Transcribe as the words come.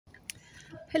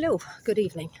Hello, good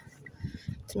evening.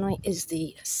 Tonight is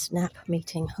the SNAP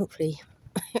meeting. Hopefully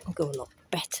it'll go a lot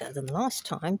better than last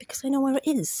time because I know where it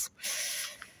is.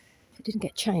 It didn't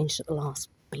get changed at the last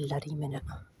bloody minute.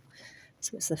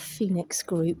 So it's the Phoenix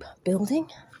Group building.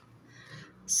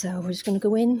 So we're just going to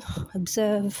go in,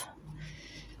 observe,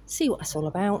 see what it's all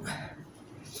about,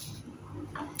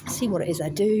 see what it is they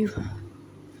do,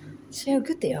 see how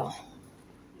good they are.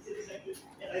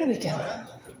 There we go.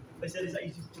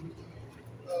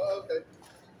 Oh, okay.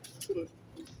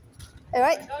 All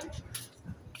right.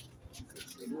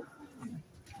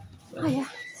 Oh yeah,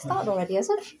 started already, has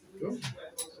it? Sure.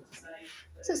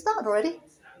 Has it started already?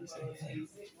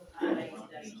 Hey,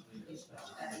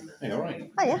 all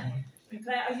right. Oh yeah.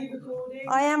 Claire, are you recording?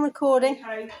 I am recording.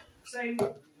 Okay, so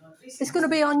It's going to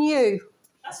be on you.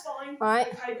 that's fine. Right.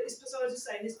 Okay, but this, so I was just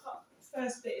saying, this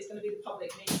first bit is going to be the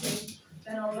public meeting.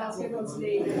 Then I'll ask everyone to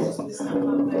leave. And also the snap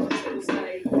update will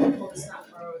stay on the snap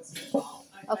priority.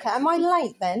 Okay, am I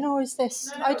late then, or is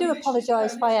this? No, I do literally,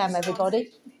 apologise if I am, literally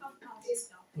everybody.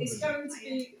 It's going to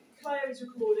be, Claire is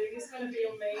recording, it's going to be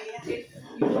on me. If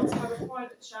you want to have a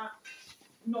private chat,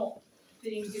 not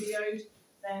being videoed,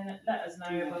 then let us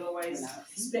know. We'll always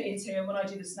split into, and when I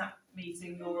do the snap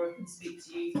meeting, Laura can speak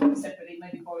to you separately,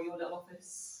 maybe borrow your little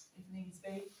office if needs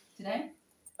be. Today?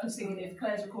 I'm just thinking if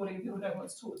Claire's recording and people don't want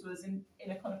to talk to us in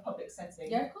a kind of public setting,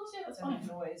 Yeah, of course, yeah, that's then we fine.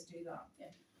 can always do that. Yeah.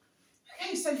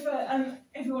 Okay, so for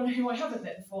everyone who I haven't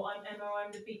met before, I'm Emma,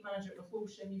 I'm the beat manager at North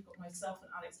Walsham. You've got myself and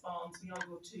Alex Barnes, we are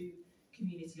your two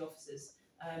community officers.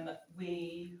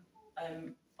 We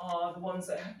are the ones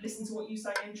that listen to what you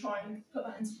say and try and put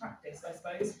that into practice, I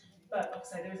suppose. But like I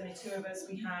say, there is only two of us.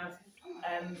 We have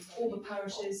all the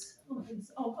parishes. Oh my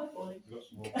goodness! Oh, hi, Pauline.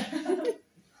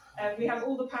 We have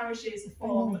all the parishes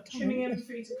from Trimmingham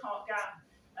through to Cartgap,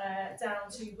 down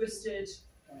to Worcester,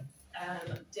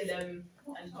 Dilham,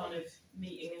 and kind of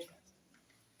meeting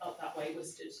up that way,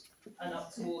 Worcester, and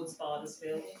up towards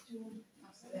Bardersfield.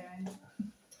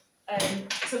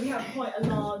 So we have quite a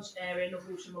large area, North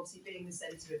Walsham obviously being the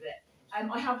centre of it.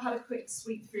 I have had a quick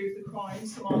sweep through of the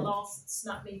crimes from our last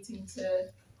snap meeting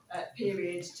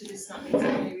period to this snap meeting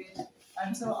period.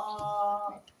 So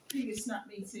our previous snap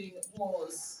meeting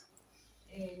was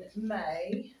in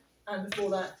May, and before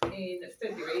that in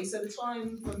February. So the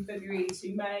time from February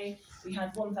to May, we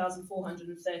had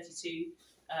 1,432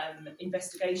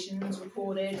 investigations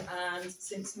recorded, and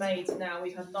since May to now,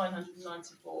 we've had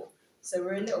 994. So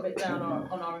we're a little bit down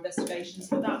on our investigations,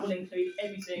 but that will include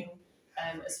everything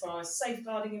as far as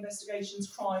safeguarding investigations,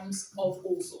 crimes of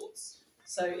all sorts.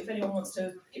 So if anyone wants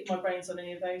to pick my brains on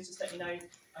any of those, just let me know, and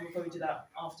we'll probably do that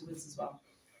afterwards as well.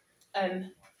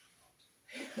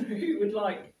 Who would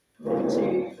like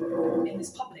to, in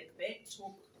this public bit,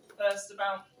 talk first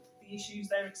about the issues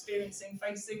they're experiencing,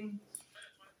 facing?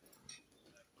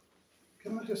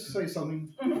 Can I just say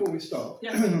something before we start?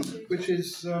 Yeah. Which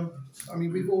is, I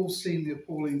mean, we've all seen the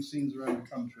appalling scenes around the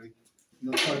country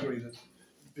and the thuggery that's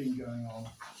been going on.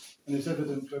 And it's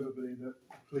evident to everybody that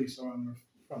the police are on the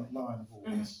front line of all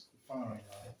this, the firing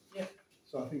line. Yeah.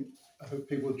 So I hope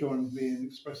people will join with me in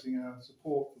expressing our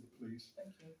support for the police.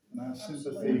 Thank you. And our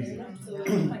sympathy.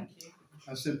 Absolutely. Thank you.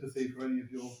 Our sympathy for any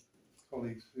of your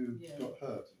colleagues who got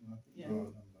hurt. And I think Yeah. there are a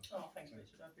number. Oh, thank you,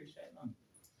 Richard. I appreciate that.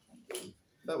 Thank you.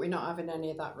 But we're not having any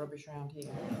of that rubbish around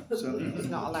here. So, It's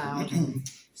not allowed.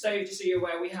 So just so you're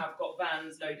aware, we have got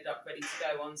vans loaded up, ready to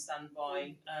go on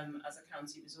standby as a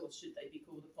county resource should they be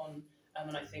called upon.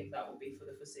 And I think that will be for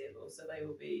the foreseeable. So they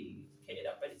will be kitted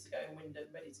up, ready to go, and windowed,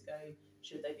 ready to go,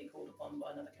 should they be called upon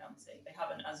by another county. They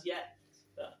haven't as yet,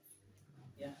 but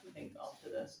yeah, I think after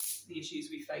the issues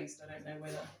we faced, I don't know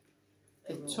whether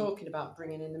they They're will. talking about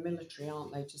bringing in the military,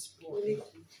 aren't they, to support it?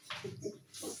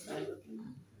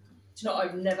 Do you know,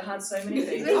 I've never had so many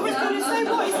things. I was going to say,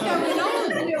 what is going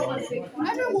on? I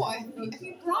don't know what. Have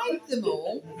you bribed them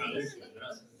all?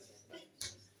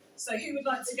 So who would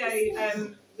like to go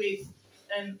with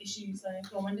issues there?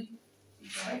 Go on, Wendy.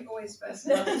 Right, always first.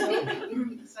 So, for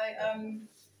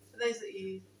those that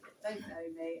you don't know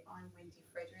me, I'm Wendy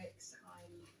Fredericks.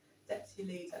 I'm Deputy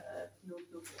Leader at North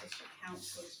Walsham District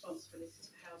Council, responsibilities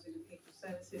for housing and people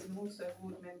services, and also a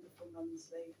ward member for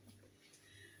Mumsley.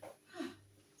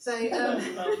 So,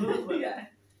 yeah,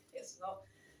 it's a lot.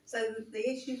 So the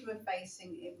issues we're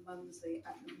facing in Mumsley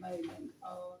at the moment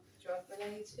are drug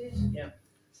related. Yeah.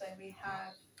 So we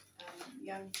have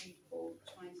young people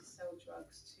trying to sell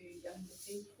drugs to younger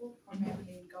people,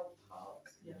 primarily in Gold Park.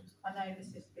 Yeah. I know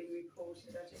this has been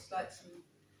reported. I'd just like some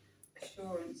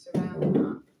assurance around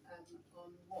that, on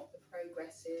what the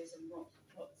progress is and what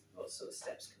sort of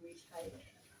steps can we take.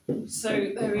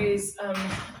 So there is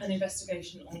an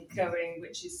investigation ongoing,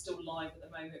 which is still live at the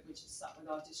moment, which is sat with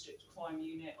our district crime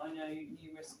unit. I know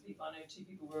numerous people. I know 2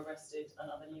 people were arrested, and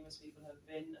other numerous people have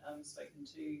been spoken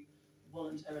to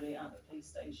voluntarily at the police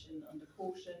station under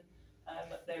caution.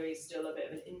 There is still a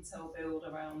bit of an intel build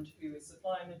around who is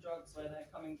supplying the drugs, where they're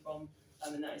coming from,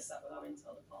 and that is sat with our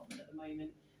intel department at the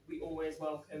moment. We always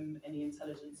welcome any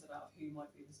intelligence about who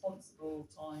might be responsible,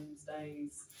 times,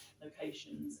 days,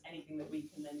 locations, anything that we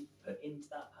can then put into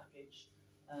that package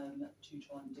to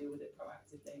try and deal with it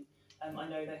proactively. I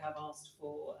know they have asked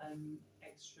for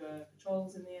extra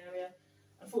patrols in the area.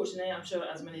 Unfortunately, I'm sure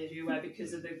as many of you are aware,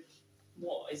 because of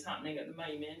what is happening at the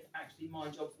moment, actually my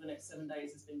job for the next 7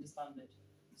 days has been disbanded.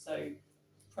 So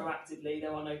proactively,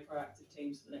 there are no proactive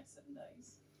teams for the next 7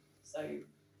 days. So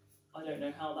I don't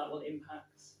know how that will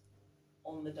impact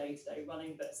on the day-to-day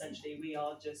running, but essentially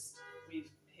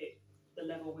we've hit the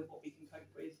level with what we can cope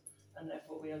with, and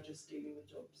therefore we are just dealing with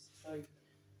jobs. So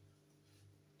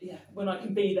yeah, when I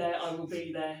can be there, I will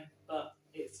be there, but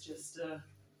it's just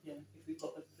if we've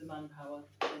got the manpower,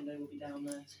 then they will be down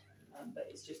there. But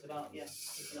it's just about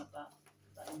picking up that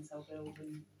intel build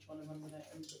and trying to run with it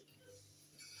and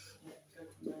go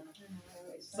from there.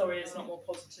 Sorry, it's not more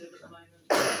positive at the moment.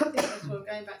 I think as well,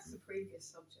 going back to the previous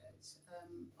subject,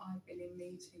 I've been in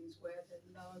meetings where the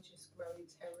largest growing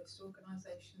terrorist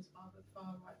organisations are the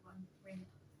far right wing.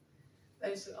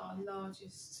 Those are our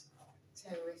largest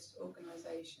terrorist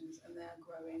organisations, and they are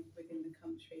growing within the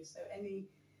country. So any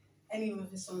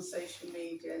of us on social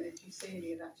media, and if you see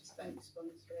any of that, just don't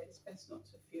respond to it. It's best not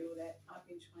to fuel it. I've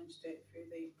been trying to do it through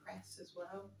the press as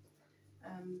well,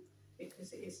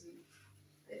 because it isn't.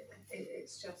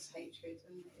 It's just hatred,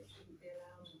 and it shouldn't be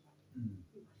allowed.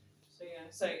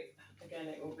 So again,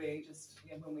 it will be just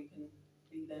when we can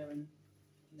be there and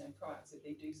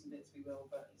proactively do some bits, we will.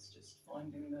 But it's just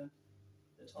finding the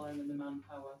time and the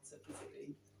manpower to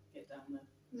physically get down there.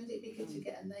 Would it be good to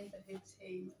get a neighbourhood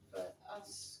team for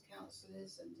us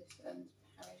councillors and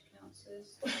parish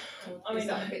councillors? I mean,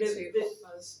 that a bit too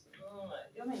hot fuzz?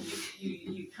 I mean,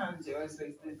 you can do. I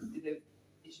suppose the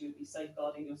issue would be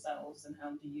safeguarding yourselves, and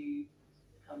how do you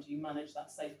manage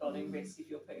that safeguarding risk if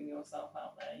you're putting yourself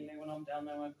out there? When I'm down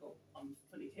there, I'm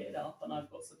fully kitted up and I've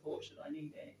got support should I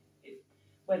need it.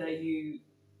 Whether you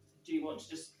do want to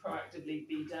just proactively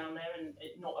be down there and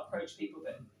not approach people,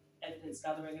 but evidence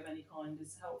gathering of any kind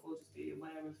is helpful. Just be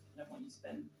aware of. I don't want you to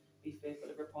then be fearful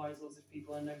of reprisals if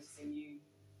people are noticing you,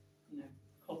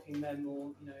 clocking them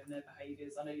or in their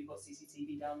behaviours. I know you've got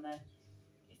CCTV down there.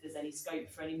 If there's any scope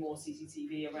for any more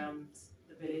CCTV around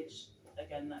the village,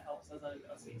 again, that helps us. I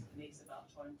speak to Denise about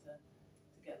trying to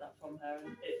get that from her.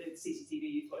 And the CCTV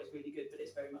you've got is really good, but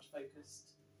it's very much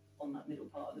focused on that middle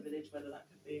part of the village, whether that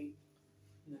could be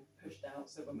pushed out.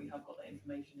 So when we have got that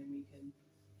information in, we can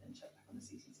then check back on the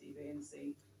CCTV and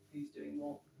see who's doing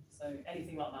what. So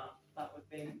anything like that would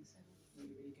be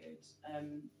really, really good.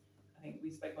 I think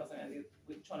we spoke about something earlier.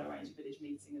 We're trying to arrange a village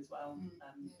meeting as well.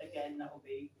 Again, that will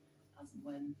be as and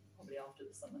when, probably after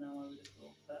the summer now, I would have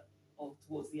thought, or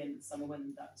towards the end of the summer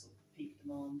when that sort of peak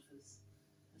demand has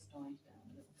died down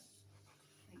a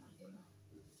little bit.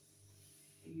 Thank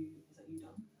you. Is that you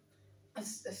done?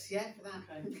 Yeah, for that.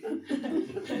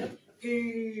 Okay.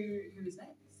 Who is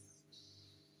next?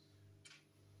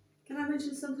 Can I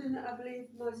mention something that I believe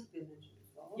might have been mentioned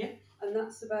before? Yeah. And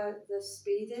that's about the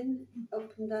speeding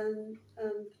up and down,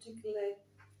 particularly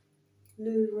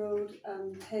New Road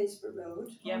and Haysborough Road.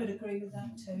 Yeah. I would agree with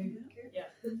that too. Yeah.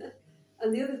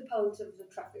 And the other part of the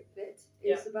traffic bit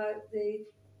is about the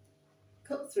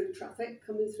cut-through traffic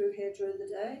coming through here during the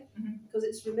day, because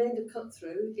it's remained a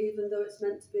cut-through even though it's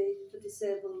meant to be for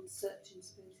disabled searching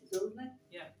spaces only.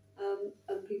 Yeah.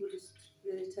 And people just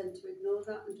really tend to ignore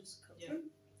that and just cut through.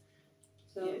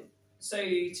 So. So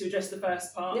to address the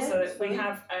first part, Yeah, so we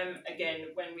have, again,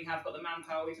 when we have got the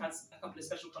manpower, we've had a couple of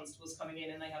special constables coming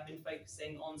in and they have been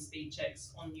focusing on speed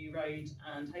checks on New Road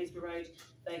and Haysborough Road.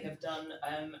 They have done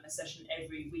a session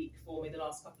every week for me the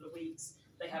last couple of weeks.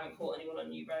 They haven't caught anyone on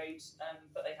New Road,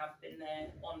 but they have been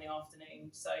there on the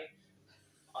afternoon. So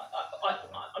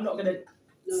I'm not going to,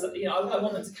 I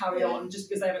want them to carry on. Just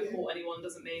because they haven't caught anyone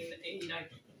doesn't mean,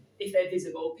 if they're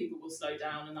visible, people will slow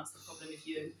down, and that's the problem if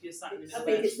you're sat in the middle.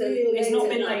 It's not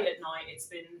been late at night; it's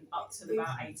been up till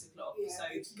about 8 o'clock. Yeah, so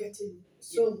it's getting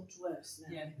so much worse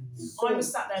now. Yeah, I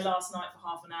was sat there last night for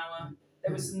half an hour.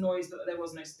 There was some noise, but there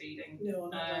was no speeding. No,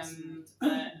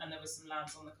 and there was some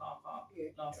lads on the car park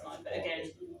last night. But again,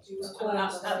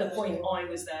 at the point I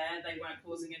was there, they weren't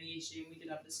causing any issue, and we did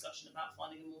have a discussion about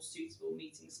finding a more suitable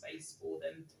meeting space for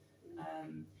them.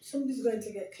 Somebody's going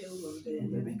to get killed one day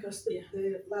because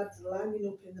the lads are lining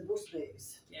up in the bus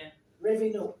bays,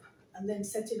 revving up, and then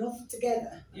setting off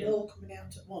together and all coming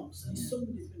out at once, and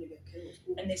somebody's going to get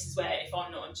killed. And this is where, if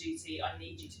I'm not on duty, I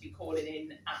need you to be calling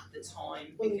in at the time,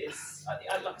 because,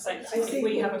 like I say,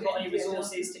 we haven't got any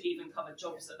resources to even cover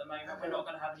jobs at the moment. We're not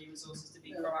going to have any resources to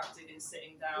be proactive in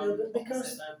sitting down. No, but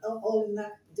because all in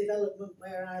that development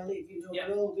where I live, you know,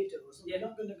 we're all widows, and we're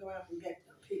not going to go out and get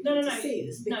people to see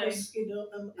us because, you know,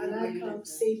 and I can't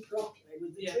see properly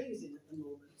with the trees in at the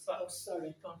moment. Oh,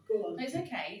 sorry. Go on. It's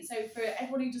okay. So for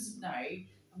everyone who doesn't know, I'm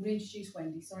going to introduce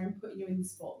Wendy. Sorry, I'm putting you in the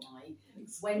spotlight.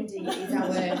 Wendy is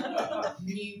our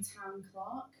new town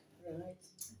clerk.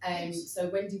 Right. So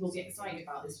Wendy will be excited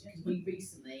about this because we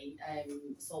recently,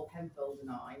 Sol Penfold and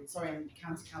I, I'm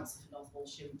County Council for North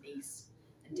Walsham East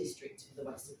and District for the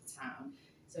west of the town.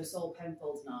 So Sol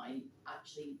Penfold and I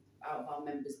actually, out of our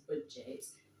members' budget,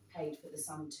 paid for the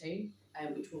SAM2,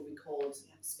 which will record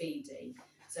Speedy.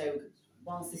 So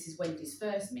whilst this is Wendy's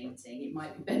first meeting, it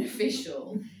might be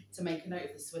beneficial to make a note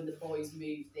of this when the boys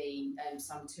move the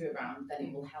SAM2 around, then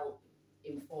it will help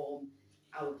inform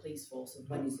our police force of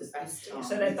when is the best time.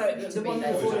 So they're both, the one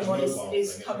recording one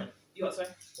is coming. You what, sorry?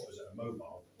 What is it, a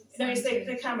mobile? No, it's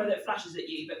the camera that flashes at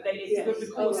you, but it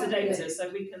records the data, so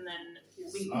we can then,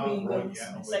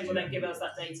 they will then give us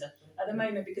that data. At the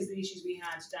moment, because of the issues we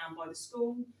had down by the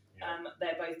school,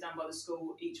 they're both down by the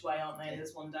school each way, aren't they?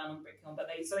 There's one down on Brickhill, but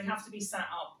they have to be sat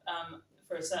up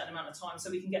for a certain amount of time so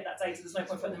we can get that data. There's no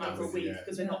point putting them out for a week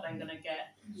because we're not then going to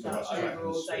get that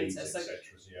overall data. So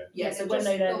so when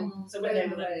they then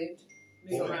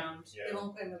move around. They're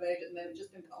on Grimmer Road at the moment,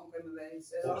 just been put on Grimmer Road.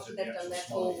 So after they've done their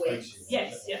 4 weeks.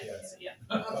 Yes.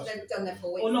 After they've done their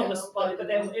 4 weeks. Or not the spot, but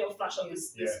it'll flash up the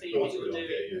speed that you're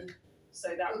doing.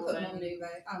 So that will then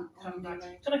come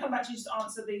back. Can I come back to you just to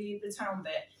answer the town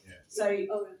bit? So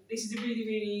this is a really,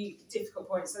 really difficult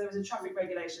point. So there was a traffic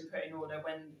regulation put in order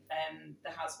when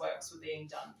the house works were being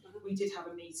done. We did have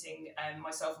a meeting,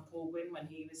 myself and Paul Gwynn, when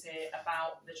he was here,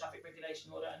 about the traffic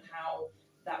regulation order and how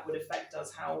that would affect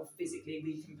us, how physically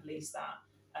we can police that.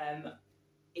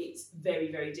 It's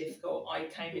very, very difficult. I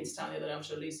came into town the other day, I'm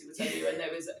sure Lucy would tell you, and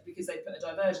there was, because they put a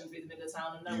diversion through the middle of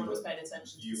town and no one was paying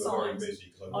attention to the signs.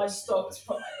 I stopped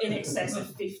in excess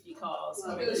of 50 cars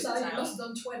coming into town. You must have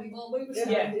done 20 while we were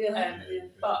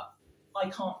but I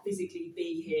can't physically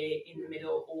be here in the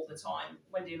middle all the time.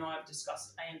 Wendy and I have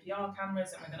discussed ANPR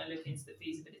cameras and we're going to look into the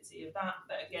feasibility of that,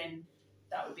 but again,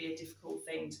 that would be a difficult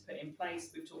thing to put in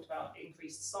place. We've talked about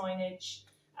increased signage.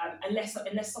 Unless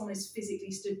someone is physically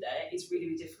stood there, it's really,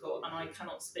 really difficult, and I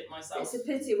cannot split myself. It's a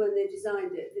pity when they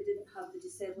designed it, they didn't have the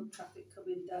disabled traffic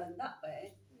coming down that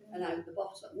way and out the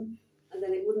bottom, and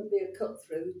then it wouldn't be a cut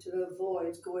through to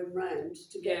avoid going round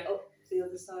to get up the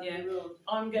other side of the road.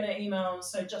 I'm going to email.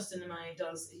 So Justin Lemay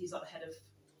he's like the head of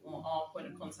our point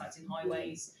of contact in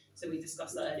highways. So we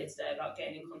discussed that earlier today about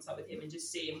getting in contact with him and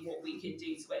just seeing what we can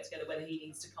do to work together, whether he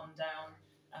needs to come down.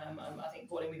 I think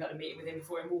Pauline, we've had a meeting with him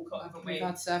before in Walcott, haven't we? We've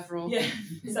had several. Yeah.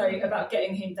 So about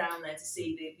getting him down there to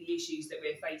see the issues that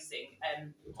we're facing.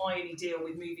 I only deal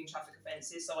with moving traffic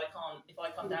offences, so I can't, if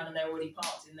I come down and they're already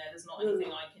parked in there, there's not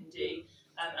anything I can do.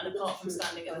 And apart from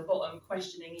standing at the bottom,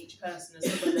 questioning each person as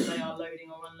to whether they are loading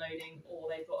or unloading, or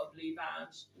they've got a blue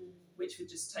badge, which would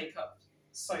just take up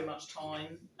so much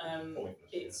time.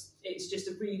 It's just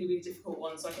a really, really difficult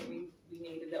one. So I think we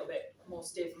need a little bit more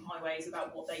steer from highways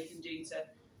about what they can do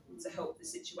to help the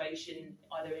situation,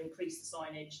 either increase the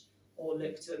signage or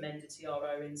look to amend the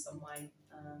TRO in some way.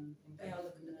 They are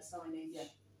looking at the signage.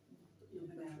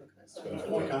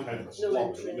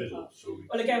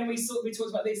 Well, again, we talked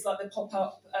about this, like the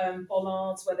pop-up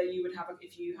bollards, whether you would have,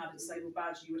 if you had a disabled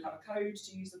badge, you would have a code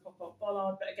to use the pop-up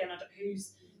bollard. But again,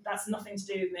 that's nothing to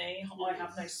do with me. I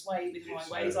have no sway with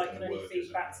highways. I can only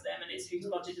feed back to them, and it's whose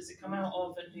budget does it come out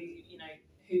of, and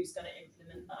who's going to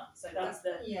implement that. So that's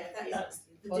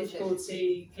the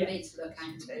difficulty for me to look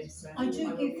into. So I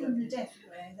do give them the death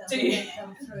ray that will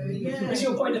come through. Was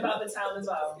your point about the town as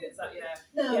well? Is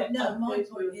that, No, my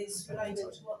point is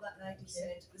related to what that lady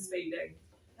said. The speeding.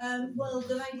 Well,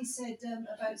 the lady said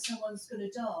about someone's going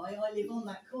to die. I live on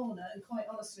that corner, and quite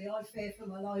honestly, I fear for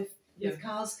my life with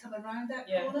cars coming round that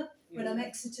corner when I'm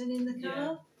exiting in the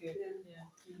car.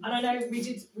 And I know we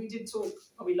did talk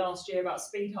probably last year about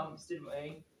speed humps, didn't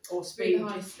we? Or speed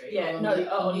High Street.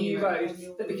 On New Road.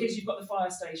 But because you've got the fire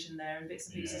station there and bits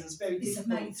and pieces, it's very difficult. It's a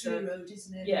main through road,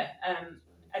 isn't it? Yeah.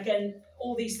 Again,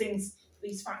 all these things,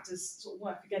 these factors sort of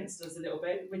work against us a little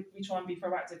bit. We try and be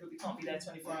proactive, but we can't be there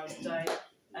 24 hours a day.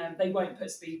 They won't put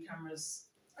speed cameras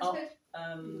up.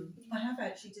 I have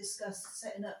actually discussed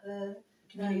setting up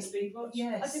community speed watch.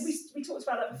 Yes. I think we talked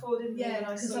about that before, didn't we? Yeah, when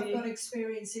I because saw I've you? got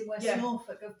experience in West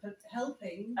Norfolk of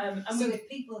helping. And so if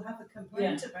people have a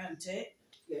complaint about it,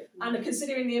 and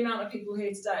considering the amount of people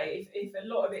here today, if a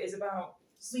lot of it is about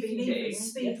speeding,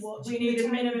 we need a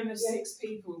minimum of 6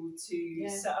 people to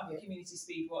set up a community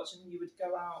speed watch, and you would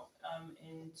go out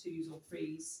in 2s or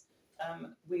 3s.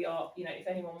 We are, you know, if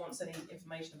anyone wants any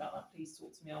information about that, please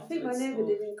talk to me afterwards. I think my neighbour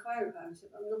did inquire about it,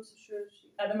 but I'm not so sure if she...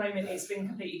 At the moment, it's been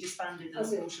completely disbanded in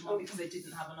North Walsham because they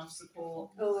didn't have enough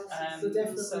support. Oh, I see. So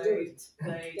definitely do it.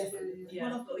 Definitely. Yeah.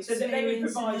 Well, I've got So they would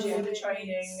provide you with the experience in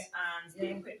training and the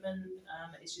equipment.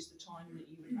 It's just the time that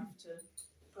you would have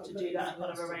to do that and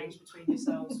kind of arrange between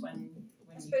yourselves when you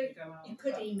go out. You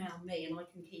could email me and I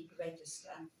can keep a register,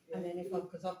 and then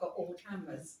because I've got all the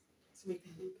cameras, so we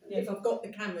can. If I've got the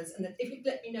cameras, and if you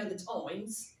let me know the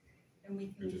times, then we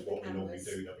can. Which is what we normally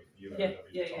do.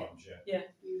 Yeah.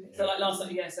 So like last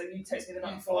night, so you texted me the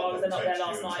night before. I was not there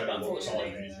last night, but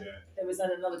unfortunately there was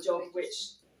then another job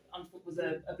which was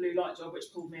a blue light job which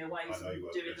pulled me away from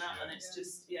doing that, and it's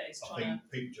just it's trying. I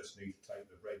think people just need to take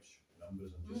the reg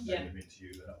numbers and just send them into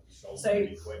you. Then that'll be solved.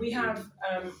 So we have.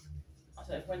 I don't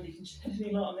know if Wendy can shed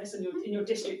any light on this in your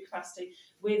district capacity.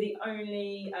 We're the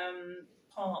only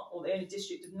part or the only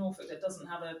district of Norfolk that doesn't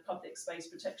have a public space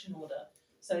protection order.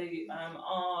 So the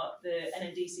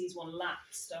NNDC's one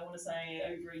lapsed, I want to say,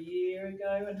 over a year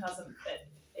ago, and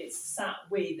it's sat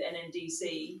with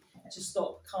NNDC to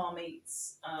stop car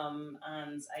meets and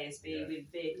ASB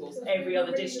with vehicles. Every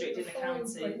other district in the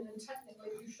county. And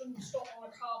technically, you shouldn't stop on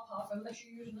a car park unless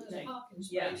you're using it as a parking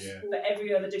space. Yeah, but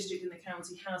every other district in the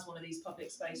county has one of these public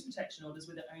space protection orders.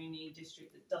 We're the only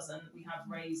district that doesn't. We have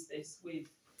raised this with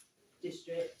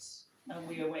districts, and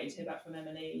we are waiting to hear back from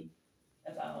M&E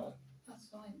about. That's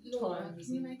fine. Laura,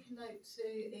 can you make a note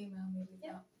to email me with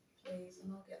that, please,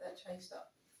 and I'll get that chased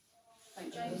up.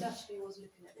 Thank you. James Ashley was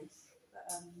looking at this, but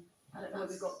I don't know where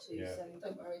we got to, so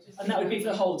don't worry. And that would be for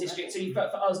the whole district. So you've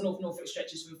got for us, Norfolk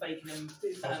stretches from Fakenham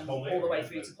all the way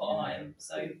through to Potter Heigham.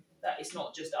 So that it's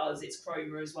not just us; it's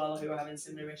Cromer as well who are having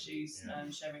similar issues.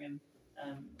 Sheringham,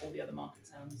 all the other market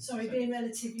towns. Sorry, being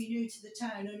relatively new to the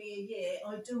town, only a year,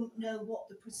 I don't know what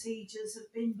the procedures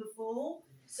have been before.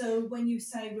 So when you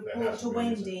say report to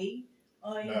Wendy,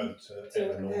 to Emma.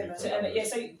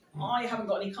 So I haven't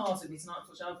got any cards with me tonight,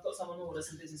 unfortunately. I've got some on order,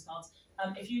 some business cards.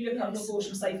 If you look up the North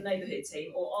Walsham Safety Neighbourhood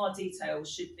team, or our details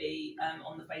should be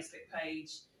on the Facebook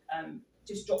page.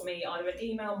 Just drop me either an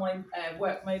email. My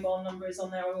work mobile number is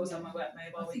on there. I always have my work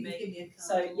mobile with me.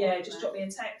 So just drop me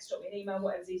a text, drop me an email,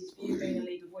 whatever's easiest for you. Ring and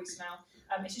leave a voicemail.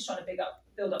 It's just trying to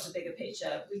build up the bigger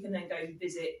picture. We can then go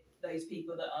visit those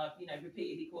people that are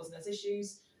repeatedly causing us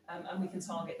issues, and we can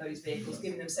target those vehicles,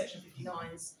 giving them Section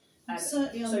 59s.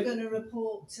 Certainly, I'm going to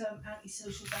report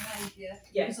antisocial behaviour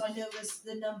because I noticed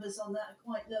the numbers on that are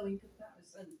quite low in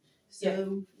comparison.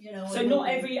 So So not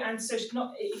every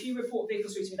antisocial. If you report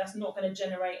vehicles through to me, that's not going to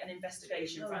generate an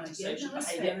investigation for antisocial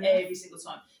behaviour every single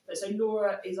time. But so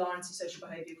Laura is our antisocial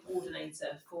behaviour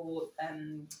coordinator for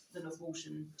the North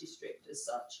Walsham district as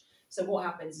such. So what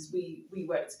happens is we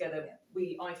work together.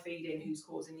 I feed in who's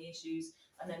causing the issues,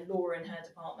 and then Laura and her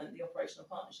department, the operational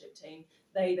partnership team,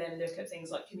 they then look at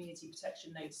things like community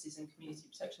protection notices and community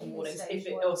protection warnings,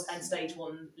 and stage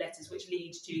 1 letters, which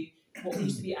lead to what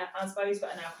used to be ASBOs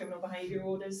but are now criminal behaviour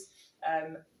orders.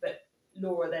 But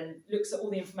Laura then looks at all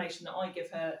the information that I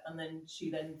give her, and then she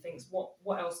then thinks,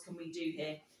 what else can we do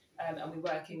here? And we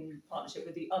work in partnership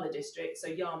with the other districts. So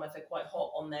Yarmouth are quite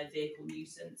hot on their vehicle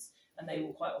nuisance, and they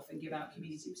will quite often give out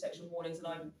community protection warnings. And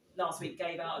I last week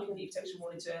gave out a community protection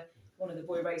warning to one of the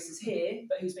boy racers here,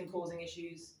 but who's been causing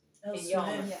issues in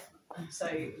Yarmouth. So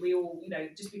we all,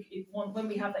 when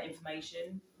we have that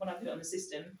information, when I put it on the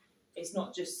system, it's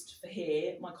not just for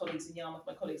here. My colleagues in Yarmouth,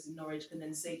 my colleagues in Norwich can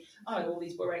then see, all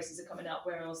these boy racers are coming up,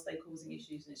 where else are they causing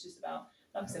issues? And it's just about,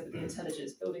 like I said, with the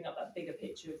intelligence, building up that bigger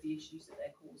picture of the issues that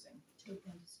they're causing.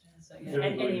 So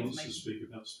Everybody wants to speak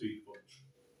about Speedwatch.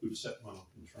 We've set one up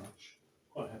in Trash.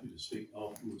 Quite happy to speak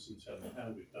afterwards and tell them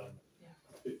how we've done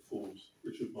pitfalls.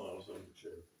 Richard Miles, I'm the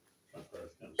chair of Trash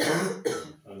Parish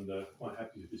Council, and quite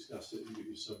happy to discuss it and give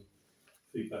you some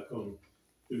feedback on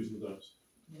do's and don'ts.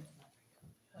 Yeah.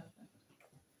 Perfect.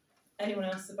 Anyone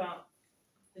else about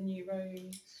the new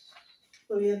road?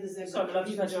 Well, there's sorry, love,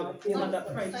 you've had your hand up.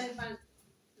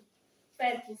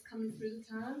 Vehicles coming through the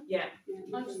town. Yeah.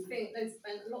 I just think they've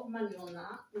spent a lot of money on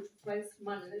that, which was waste of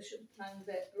money. They should have planned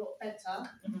it a lot better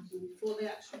before they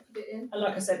actually put it in. And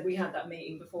like I said, we had that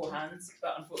meeting beforehand,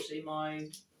 but unfortunately my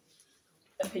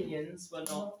opinions were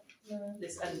not,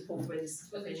 and Paul Quinn's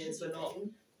opinions were not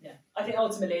Yeah, I think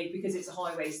ultimately, because it's a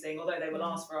highways thing, although they will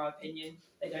ask for our opinion,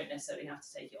 they don't necessarily have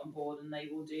to take it on board, and they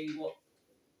will do what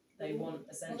they want,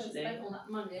 essentially. Well, they've spent all that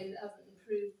money and it hasn't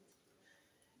improved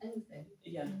anything.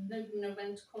 Yeah. Nobody knows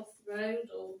when to cross the road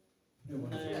or. No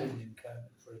one's opinion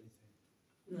counted for anything.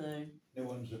 No. No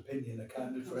one's opinion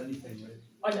accounted for anything, really.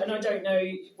 And I don't know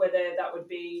whether that would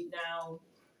be now.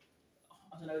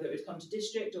 I don't know whether it would come to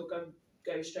district or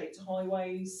go straight to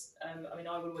highways. I mean,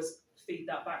 I would always feed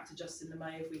that back to Justin the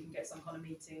Mayor if we can get some kind of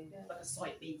meeting, like a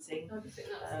site meeting. I just think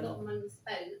that's a lot of money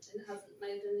spent and it hasn't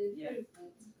made any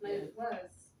improvement, made it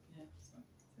worse.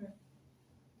 Yeah.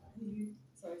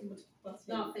 Sorry, do you want to pass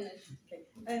No, I'm finished.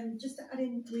 Okay. Just to add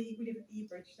in, we live at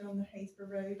Ebridge down the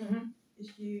Haysborough Road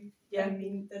issue. Yeah. I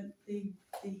mean, the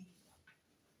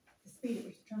speed at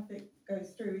which the traffic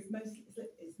goes through is mostly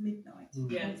it's midnight.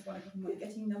 Yeah. And it's one of them.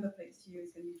 Getting number plates to you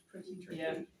is going to be pretty tricky.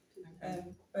 Yeah.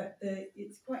 But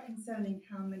it's quite concerning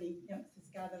how many youngsters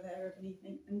gather there of an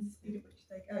evening and the speed at which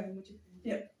they go, which is,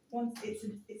 once it's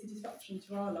a disruption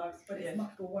to our lives, but it's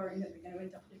much more worrying that we're going to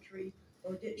end up in a tree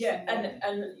or a ditch. Yeah,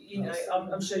 and you know,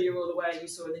 I'm sure you're all aware, you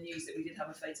saw in the news that we did have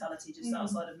a fatality just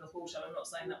outside of North Walsham. I'm not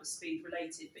saying that was speed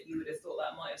related, but you would have thought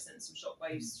that might have sent some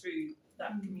shockwaves through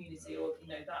that community, or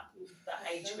that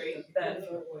age group. But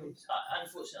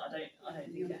unfortunately, I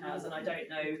don't think it has, and I don't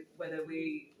know whether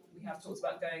we have talked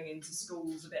about going into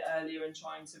schools a bit earlier and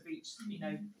trying to reach the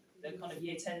kind of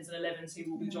year 10s and 11s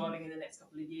who will be driving in the next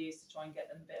couple of years, to try and get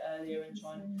them a bit earlier and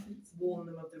try and warn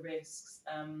them of the risks.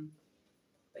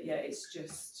 But yeah, it's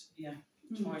just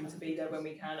trying to be there when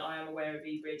we can. I am aware of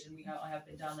Ebridge, and I have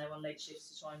been down there on late shifts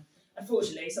to try and.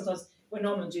 Unfortunately, sometimes when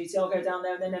I'm on duty, I'll go down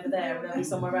there and they're never there, and they'll be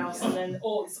somewhere else. And then,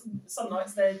 or some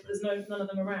nights there's none of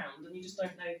them around, and you just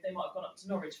don't know if they might have gone up to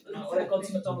Norwich for the night, or they've gone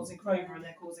to McDonald's in Cromer and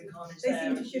they're causing carnage They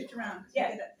there. seem to shift around.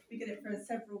 Yeah. We get it for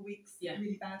several weeks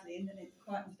really badly, and then it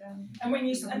quietens down. And when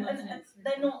and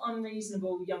they're not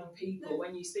unreasonable young people.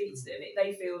 When you speak to them,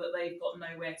 they feel that they've got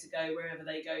nowhere to go. Wherever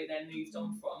they go, they're moved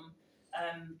on from.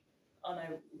 I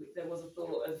know there was a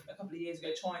thought of a couple of years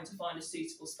ago trying to find a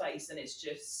suitable space, and it's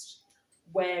just,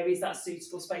 where is that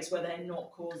suitable space where they're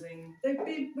not causing wouldn't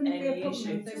be a problem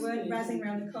if they weren't razzing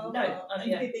around the car park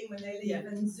and bibbing when they leave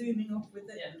and zooming off with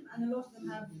it. And a lot of them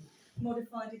have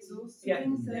modified exhausts and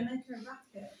things, so they make a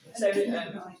racket. So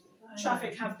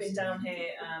traffic have been down here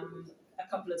a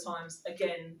couple of times.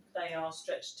 Again, they are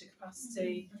stretched to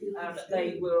capacity.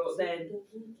 Their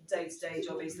day-to-day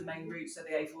job is the main routes, so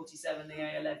the A47, the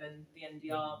A11, the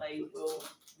NDR. They will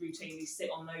routinely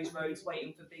sit on those roads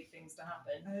waiting for big things to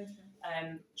happen.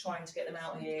 Trying to get them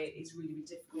out here is really, really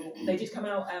difficult. They did come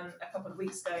out a couple of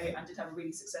weeks ago and did have a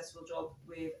really successful job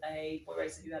with a boy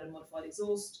racer who had a modified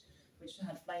exhaust, which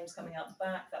had flames coming out the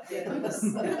back. That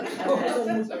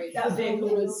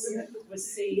vehicle was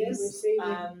seized,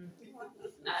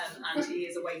 and he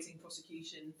is awaiting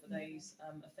prosecution for those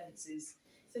offences.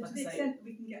 So to the extent that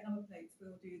we can get number plates,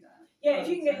 we'll do that. Yeah, if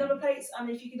you can get number plates, and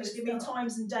if you can just give me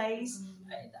times and days,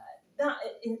 that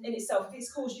in itself, if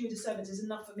it's caused you a disturbance, is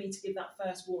enough for me to give that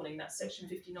first warning, that section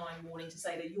 59 warning, to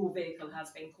say that your vehicle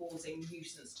has been causing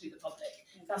nuisance to the public.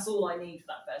 That's all I need for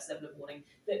that first level of warning.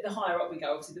 The higher up we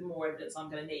go, obviously, the more evidence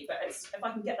I'm going to need. But if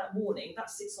I can get that warning,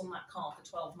 that sits on that car for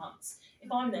 12 months.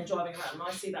 If I'm then driving around and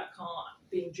I see that car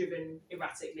being driven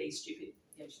erratically,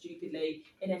 stupidly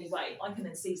in any way, I can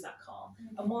then seize that car.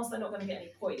 And whilst they're not going to get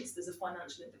any points, there's a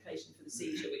financial implication for the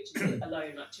seizure, which is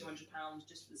alone like £200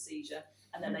 just for the seizure,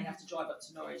 and then they have to drive up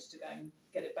to Norwich to go and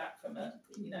get it back from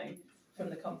from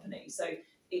the company. So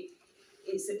it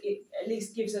at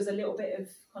least gives us a little bit of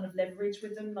kind of leverage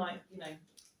with them, like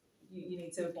you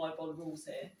need to abide by the rules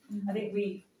here. I think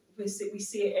we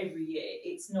see it every year.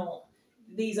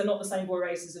 These are not the same boy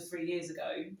races of 3 years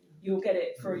ago. You'll get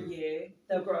it for a year,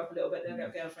 they'll grow up a little bit, they'll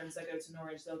get girlfriends, they'll go to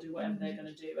Norwich, they'll do whatever they're going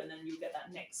to do, and then you'll get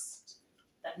that next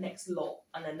lot,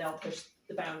 and then they'll push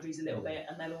the boundaries a little bit,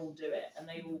 and they'll all do it, and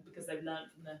they all, because they've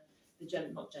learned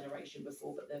from not generation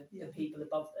before, but the people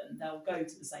above them, they'll go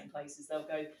to the same places.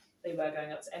 They were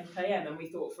going up to MKM, and we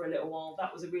thought for a little while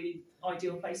that was a really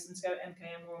ideal place for them to go.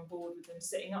 MKM were on board with them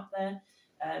sitting up there,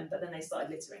 but then they started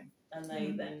littering, and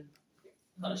they then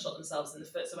kind of shot themselves in the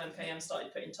foot. So MKM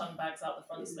started putting ton bags out the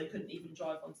front, so they couldn't even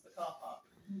drive onto the car park.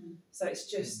 So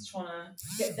it's just trying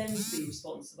to get them to be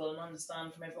responsible and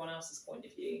understand from everyone else's point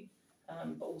of view,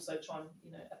 but also try and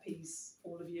appease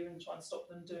all of you and try and stop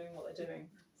them doing what they're doing.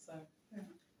 So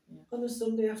on a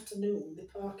Sunday afternoon, they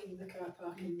park in the car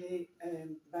park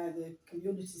by the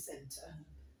community centre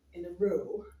in a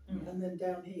row, and then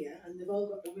down here, and they've all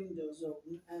got the windows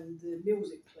open and the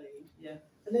music playing. Yeah.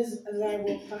 And as I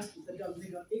walk past with the dog, they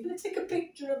go, "Are you going to take a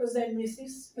picture of us then,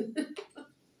 missus?"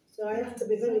 So So I have to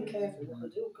be very careful what I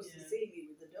do because they see me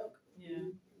with the dog.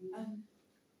 Yeah.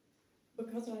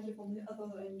 Because I live on the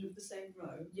other end of the same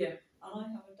road, Yeah. and I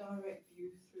have a direct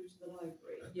view through to the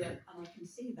library, Yeah. and I can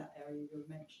see that area you're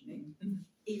mentioning, Mhm.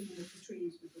 even with the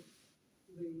trees with the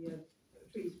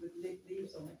trees with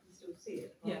leaves on, I can still see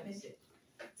it. I miss it.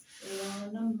 There are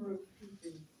a number of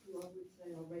people who I would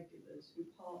say are regulars who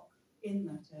park in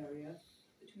that area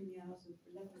between the hours of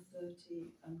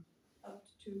 11:30 and up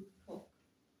to 2 o'clock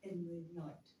in the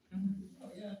night. Mm-hmm.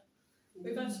 Oh yeah.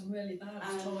 We've had some really bad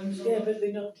times. Yeah, but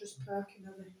they're not just parking,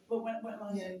 are they? But when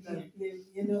I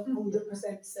You're not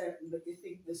 100% certain, but you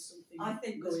think there's something I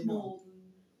think there's going more on.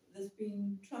 than there's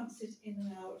been transit in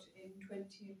and out in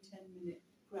 20 and 10-minute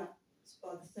grabs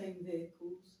by the same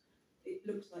vehicles. It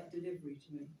looks like delivery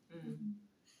to me. Mm.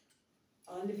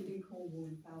 I lived in Cornwall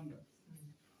in Falmouth,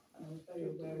 and I was very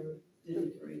aware of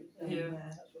delivery down Yeah.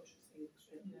 there. That's what she thinks.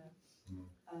 Yeah.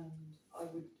 And I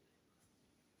would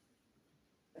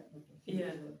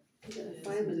Yeah.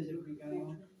 fireman delivery going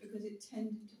on because it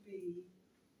tended to be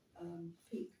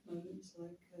peak moments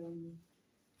like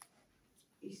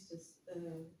Easter,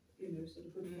 sort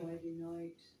of Good Friday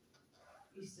night,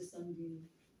 Easter Sunday,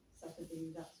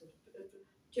 Saturday, that sort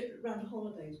of around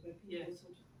holidays where people are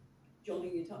sort of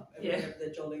jollying it up. Wherever they're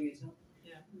jollying it up.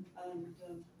 Yeah. And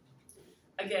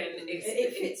again,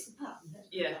 it fits the pattern.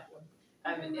 Yeah.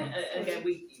 And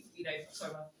again,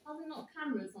 sorry, Mel. Are there not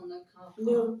cameras on the car?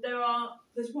 No.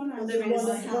 There's one out There is. on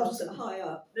the house high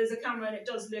up. There's a camera and it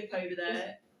does look over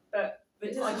there, but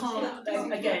But I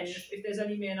can't. Again, catch. if there's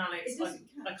only me and Alex,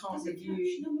 I can't give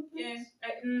you. Yeah,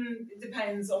 it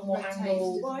depends on what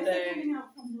angle. Why are they coming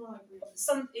out from the library?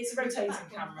 It's a rotating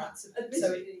camera, so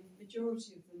Admittedly,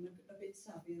 majority of them are a bit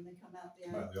savvy and they come out the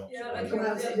end. Yeah, they come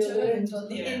out the other end.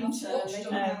 The intern, they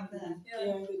come out there.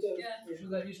 Yeah, they do.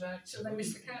 Yeah. So they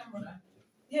miss the camera.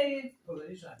 Yeah. Oh, that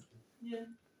is active. Yeah.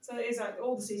 So it is active.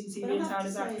 All the CCTV But I in have town to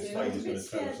is say, active. I was a bit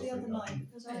scared the other night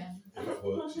because I had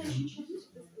plantation shutters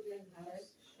at the end house,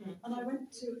 and I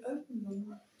went to open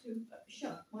them to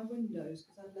shut my windows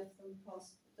because I'd left them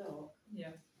past dark.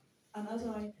 Yeah. And as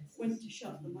I went to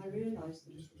shut them, I realised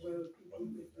that there were people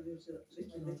with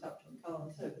lit up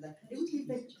cars over there. It would leave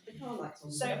the car lights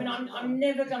on. So I mean, I'm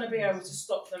never going to be able to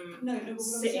stop them but what I'm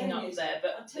sitting saying up is, there.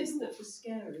 But I'll tell you what was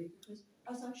scary, because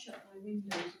as I shut my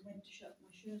windows and went to shut my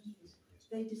shutters,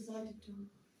 they decided to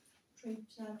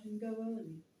traipse out and go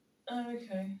early. Oh,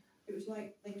 okay. It was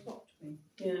like they clocked me.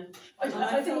 Yeah. I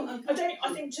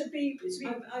think to be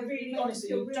really honest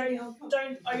with you, really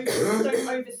don't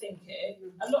overthink it.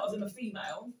 A lot of them are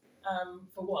female.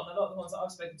 For one, a lot of the ones that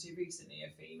I've spoken to recently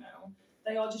are female.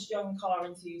 They are just young car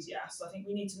enthusiasts. I think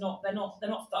we need to not. They're not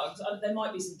thugs. There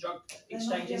might be some drug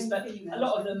exchanges, but a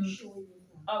lot of them.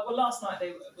 Well, last night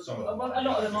they were. A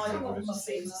lot of them I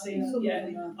seem. Yeah,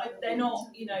 they're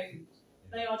not.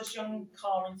 They are just young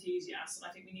car enthusiasts, and I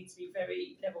think we need to be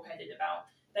very level-headed about.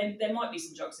 There might be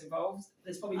some drugs involved.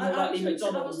 There's probably more likely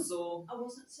McDonald's or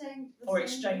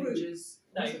exchanges.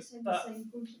 No, but the same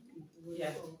group of people were yeah.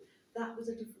 involved. That was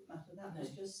a different matter. That was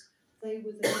just they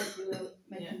were the regular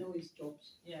make noise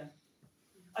jobs. Yeah,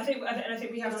 I think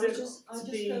we have to. I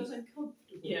just be, felt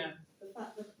uncomfortable. Yeah. The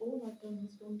fact that all I've done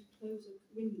was gone to close a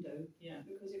window. Yeah.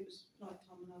 Because it was night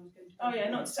time and I was going to. Oh yeah,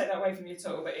 not to take that away from you at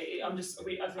all, but I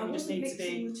think we just need to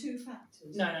be. The two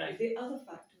factors. No. The other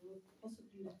factor was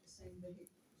possibly not the same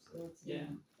vehicles. Yeah.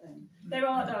 There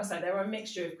are, like I say, there are a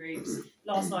mixture of groups.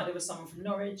 Last night there was someone from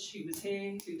Norwich who was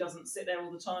here, who doesn't sit there all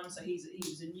the time, so he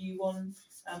was a new one.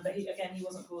 But he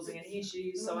wasn't causing any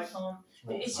issues, so I can't.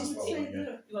 It's just. That's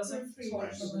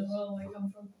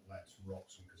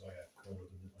Wroxham because I have called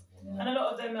them. And a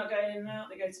lot of them are going in and out.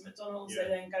 They go to McDonald's, they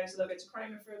then go, so they'll go to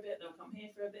Kramer for a bit, they'll come here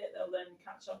for a bit, they'll then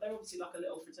catch up. They're obviously like a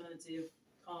little fraternity of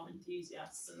car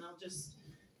enthusiasts, and they'll just,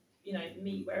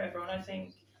 meet wherever. And I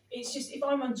think it's just, if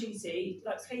I'm on duty,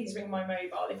 like, please ring my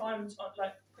mobile. If I'm,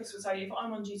 like Chris will tell you, if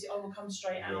I'm on duty, I will come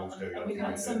straight out. And we've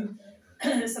had some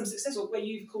successful where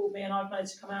you've called me and I've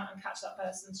managed to come out and catch that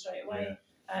person straight away.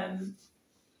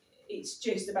 It's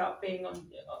just about being on.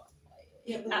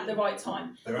 At the right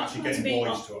time. They're actually getting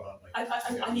wise to it,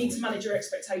 aren't they? I need to manage your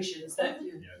expectations that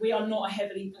we are not a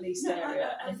heavily policed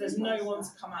area, and if there's no one to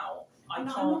come out, I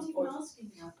can't. I'm not even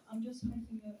asking that. I'm just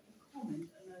making a comment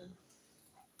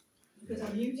because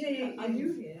I'm new here. I'm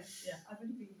new here. Yeah. I've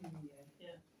only been here a year.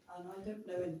 Yeah. And I don't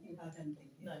know anything about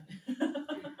anything. No.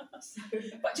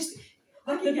 But just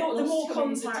the more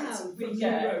contact we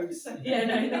get,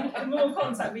 the more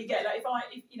contact we get. Like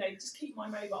if you know, just keep my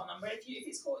mobile number. If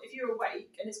you're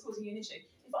awake and it's causing you an issue,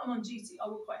 if I'm on duty, I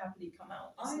will quite happily come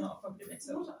out. It's not a problem at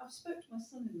all. I've spoke to my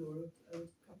son-in-law a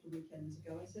couple of weekends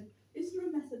ago. I said, "Is there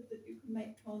a method that you can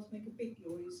make cars make a big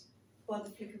noise by the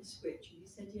flick of the switch?" And he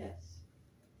said, "Yes."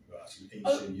 Well, that's an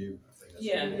ECU, I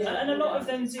think. And a lot of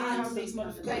them do have these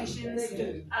modifications. They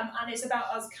do. And it's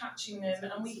about us catching them,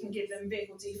 and we can give them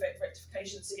vehicle defect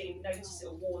rectification scheme notice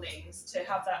or warnings to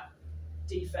have that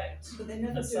defect. But they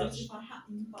never do such. it if I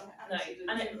happen by No, accident.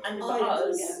 and I for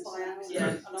us, by accident, yeah,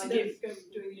 and I to don't give, go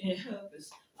doing it on purpose.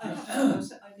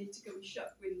 I need to go and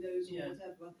shut windows or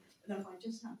whatever, and if I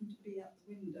just happen to be at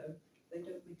the window, they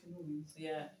don't make a noise.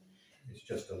 Yeah. It's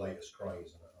just the latest craze,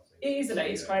 isn't it? It is the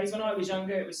latest craze. When I was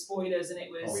younger, it was spoilers, and it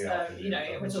was, you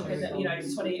know, we're talking, you know,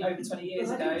 over 20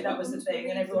 years ago. That was the thing,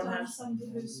 and everyone had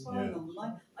somebody who's spying on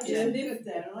them. I just lived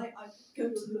there, and I go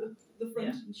to the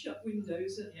front and shut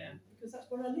windows, because that's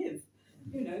where I live.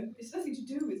 You know, it's nothing to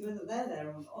do with whether they're there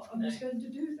or not. I'm just going to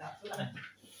do that.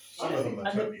 Some of them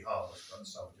are totally harmless, but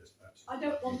some just absolutely. I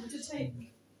don't want them to take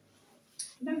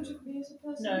note of me as a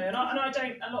person. No, and I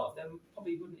don't. A lot of them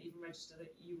probably wouldn't even register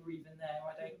that you were even there.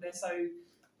 I don't. They're so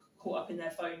caught up in their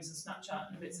phones and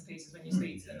Snapchat and bits and pieces when you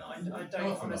speak to them. I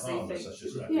don't honestly think. I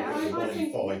think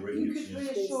you could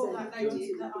reassure that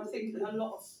lady that I think that a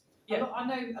lot of, I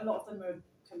know a lot of them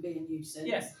can be a nuisance.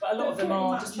 Yes, but a lot of them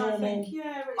are just normal.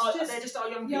 They're just our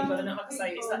young people, and like I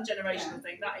say, it's that generational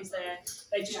thing. That is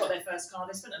they just got their first car.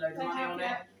 They spent a load of money on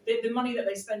it. The money that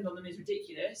they spend on them is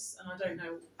ridiculous, and I don't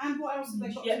know. And what else have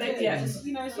they got to do?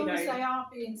 You know, as long as they are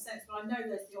being sensible, I know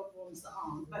there's the odd ones that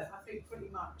aren't, but I think pretty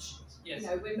much, you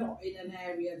know, we're not in an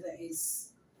area that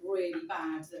is really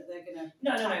bad that they're gonna.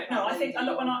 No. I think a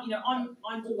lot when I'm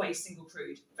always single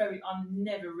crewed. I'm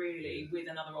never really with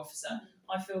another officer.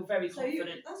 I feel very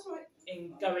confident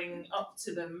in going up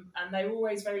to them, and they're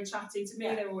always very chatty to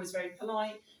me. They're always very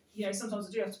polite. You know, sometimes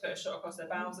I do have to put a shot across their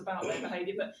bows about their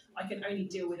behaviour, but I can only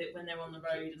deal with it when they're on the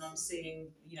road and I'm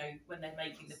seeing, you know, when they're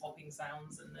making the popping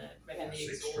sounds and the revving the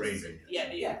exhaust.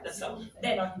 The stuff.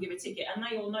 Then I can give a ticket, and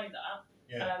they all know that.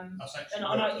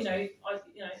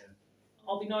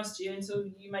 I'll be nice to you until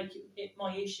you make it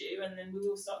my issue, and then we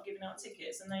will start giving out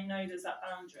tickets, and they know there's that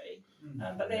boundary.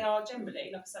 But they are generally,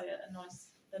 like I say,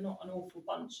 they're not an awful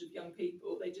bunch of young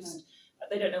people. They just,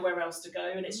 they don't know where else to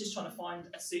go, and it's just trying to find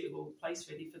a suitable place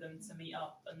really for them to meet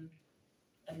up and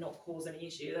not cause any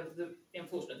issue. The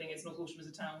unfortunate thing is North Walsham as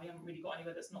a town, we haven't really got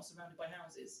anywhere that's not surrounded by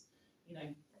houses. You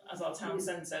know, as our town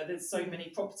centre, there's so many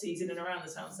properties in and around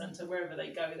the town centre. Wherever they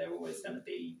go, they're always going to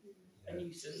be a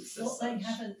nuisance. What they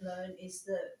haven't learned is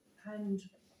that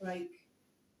handbrake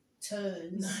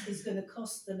turns is going to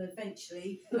cost them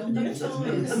eventually on new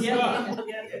tyres. And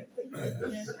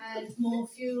more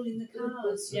fuel in the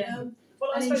cars, you know.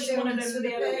 Well, I spoke to one of them insurance for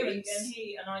the other week, parents.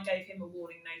 and I gave him a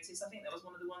warning notice. I think that was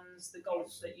one of the ones, the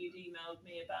Golf that you'd emailed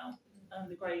me about,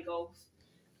 the grey Golf.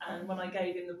 And when I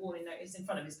gave him the warning notice in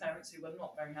front of his parents, who were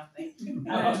not very happy, in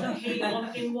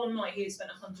one night he had spent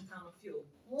 £100 on fuel.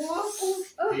 What?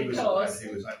 He was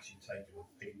actually taking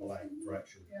people out for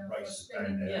actual races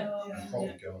down there, and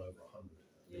probably going over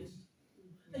 100.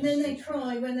 And then they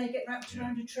cry when they get wrapped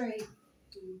around a tree.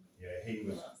 Yeah, he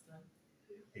was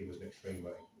an extreme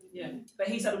way. Yeah, but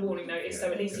he's had a warning notice,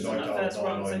 so at least he's on that first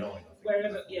run. So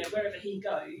wherever he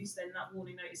goes, then that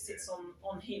warning notice sits on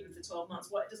him for 12 months.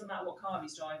 Well, it doesn't matter what car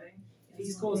he's driving. If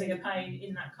he's causing a pain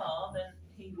in that car, then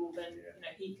he will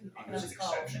he can have his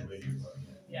car.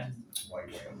 Yeah.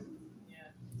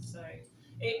 So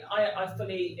I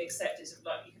fully accept it.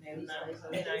 Like you can hear them now.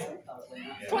 You know.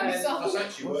 That's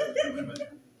actually what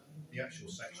the actual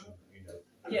section.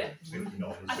 Yeah,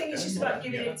 I think it's just about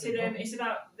giving it to them. It's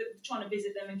about trying to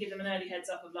visit them and give them an early heads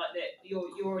up of like that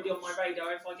you're already on my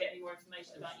radar. If I get any more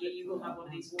information about you, you will have one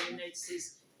of these warning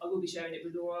notices. I will be sharing it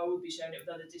with Laura. I will be sharing it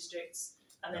with other districts.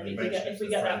 And then if we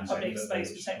get that public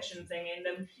space protection thing in,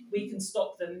 then we can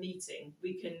stop them meeting.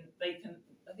 They can.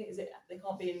 I think they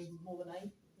can't be in more than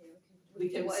 8. We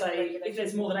can say if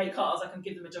there's more than 8 cars, I can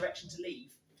give them a direction to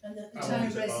leave. And that the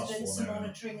town residents are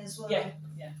monitoring as well. Yeah.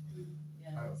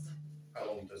 How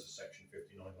long does a Section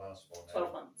 59 last for?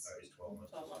 12 months. That is 12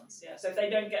 months. 12 months, yeah. So if they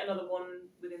don't get another one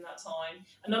within that time,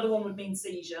 another one would mean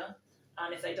seizure,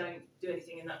 and if they don't do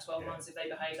anything in that 12 months, if they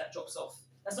behave, that drops off.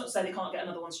 That's not to say they can't get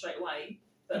another one straight away,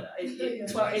 but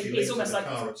it's almost like...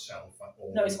 car itself,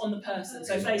 no, it's on the person.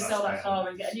 So if they sell that car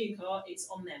and get a new car, it's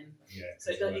on them. Yeah.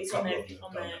 So it's on their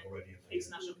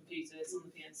international computer, it's on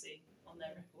the PNC, on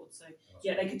their record. So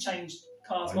yeah, they could change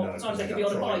cars multiple times. They could be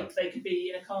on a bike, they could be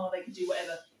in a car, they could do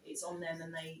whatever. It's on them,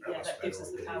 and that gives us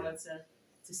the power to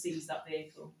to seize that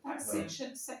vehicle. That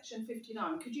section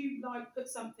 59, could you like put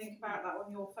something about that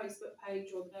on your Facebook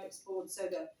page or the notes board so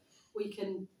that we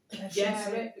can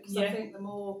share it? Because I think the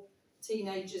more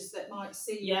teenagers that might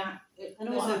see that, and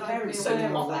also parents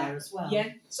are aware as well. Yeah,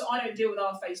 so I don't deal with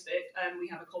our Facebook, we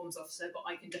have a comms officer, but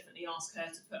I can definitely ask her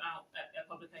to put out a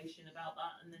publication about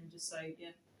that, and then just say,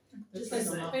 Just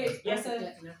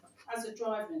as a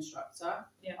driving instructor,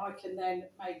 I can then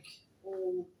make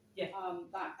all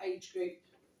that age group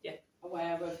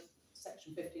aware of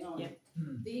section 59.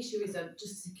 The issue is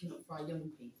just sticking up for our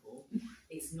young people.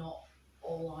 It's not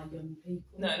all our young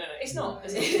people. No, it's not.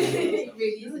 It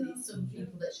really isn't. It's some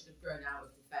people that should have grown out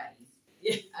of the phase.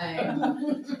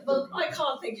 Well, I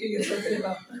can't think who you're talking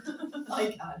about. I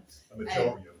can. A majority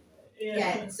of them.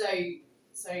 Yeah.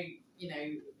 So you know,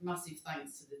 massive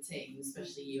thanks to the team,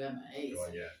 especially you, Emma.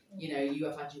 You know, you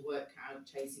have had your work out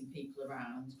chasing people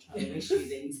around, trying to issue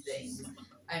these things,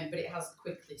 but it has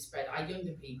quickly spread. Our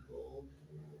younger people,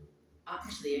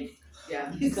 actually,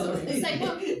 our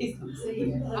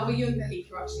younger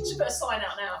people actually. Should put a sign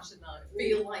out now, shouldn't I?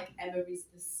 Feel like Emma is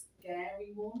the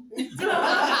scary one. Which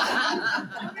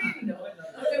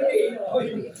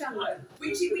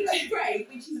is great.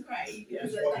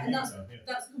 And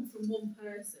that's come from one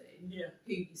person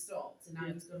who you stopped, and now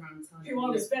he's gone around telling who I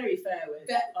was very fair with.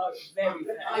 Very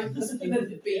fair. I possibly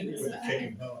would have been as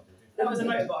That was a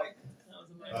motorbike.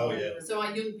 Oh yeah. So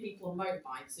our young people on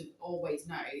motorbikes always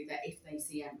know that if they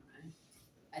see Emma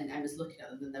and Emma's looking at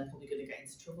them, then they're probably going to get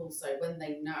into trouble. So when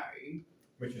they know,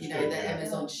 you know, that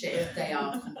Emma's on shift, they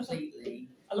are completely.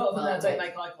 A lot of them don't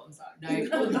make eye contact. No,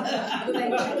 but they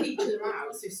check each other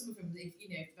out. So some of them, if you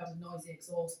have a noisy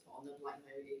exhaust on, they're like,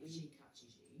 no, if she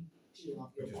catches you, she'll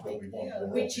have your bike.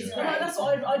 Which is great. That's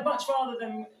what I'd much rather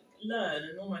them learn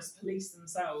and almost police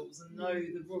themselves and know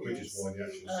the rules. Which is why the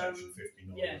actual section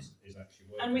 59 is actually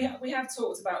working. And we have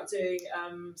talked about doing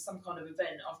some kind of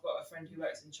event. I've got a friend who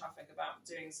works in traffic about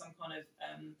doing some kind of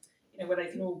where they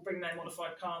can all bring their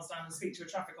modified cars down and speak to a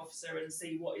traffic officer and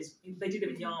see what is. They do them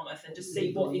in Yarmouth and just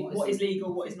see what is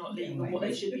legal, what is not legal, what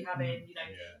they should be having.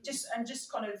 Just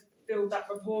kind of build that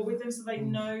rapport with them so they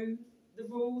know the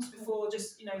rules before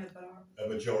just A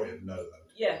majority of them know that.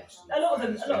 Yeah, a lot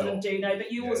of them do know,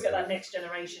 but you always get that next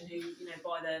generation who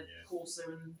buy their Corsa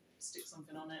and stick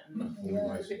something on it and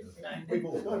We've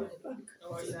all done it.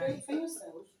 For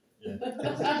yourself.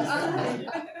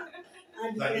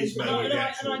 That is and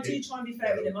I do try and be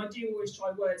fair with them. I do always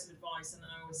try words of advice, and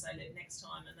I always say, look, next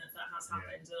time, and that has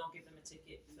happened, and I'll give them a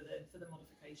ticket for the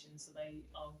modification, so they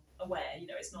are aware.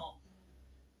 It's not.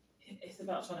 It's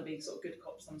about trying to be sort of good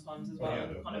cops sometimes as well,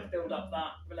 and kind of build up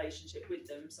that relationship with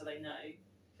them, so they know.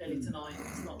 Clearly tonight,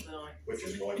 it's not tonight. Which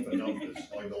is why for numbers,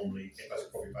 I normally, if that's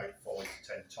probably about 5 to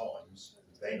 10 times,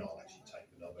 then I'll actually take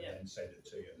the number and send it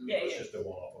to you. It's just a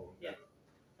one-off. Yeah.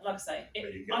 And like I say, I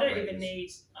don't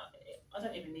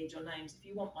even need your names. If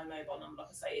you want my mobile number,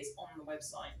 like I say, it's on the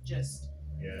website. Just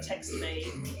text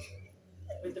me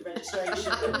with the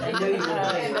registration. They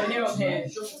know I'm here.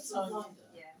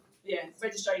 Yeah,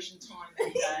 registration time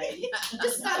and day.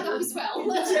 Just stand up as well.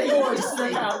 You always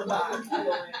slip out the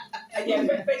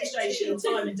back. Registration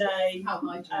time and day.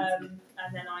 And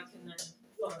then I can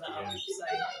follow that up. So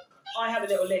I have a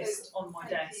little list on my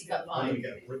desk of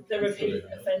the repeat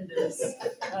offenders.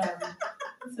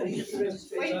 So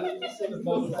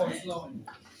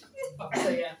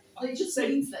yeah. It just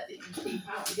means that you can keep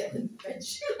out and get the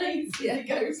registration to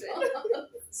go to.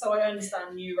 So I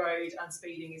understand New Road and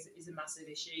speeding is a massissive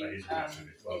issue.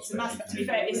 It's a massive. To be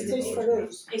fair,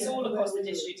 it's all across the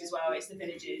district as well. It's the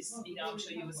villages. I'm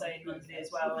sure you were saying Monday as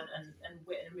well, and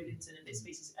Whitton and Middleton and bits and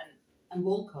pieces and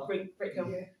Walcott.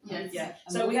 Brickhill. Yeah.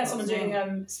 So we had someone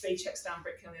doing speed checks down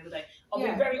Brickhill the other day. I'll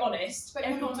be very honest. But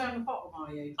you're not down the bottom,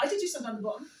 are you? I did do some down the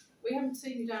bottom. We haven't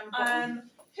seen you down the bottom.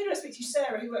 Who did I speak to?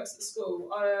 Sarah, who works at the school.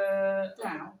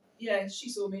 Down. Yeah, she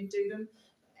saw me do them.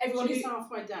 Everyone who's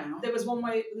halfway down. There was one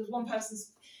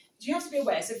person's. You have to be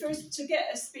aware. So first, to get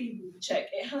a speed check,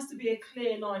 it has to be a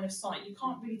clear line of sight. You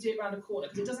can't really do it around a corner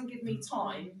because it doesn't give me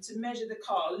time to measure the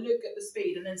car, look at the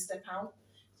speed, and then step out.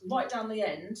 Right down the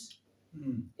end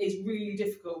is really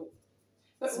difficult.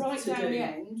 But right down the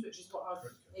end, which is what I've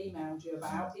emailed you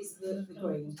about, is the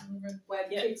green where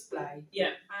the kids play.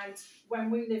 Yeah. And when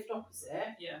we lived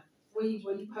opposite, we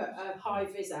would put a high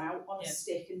vis out on a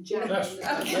stick and jam it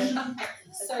in the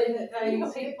so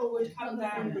that people would come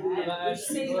down there,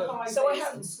 see the high vis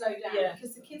and slow down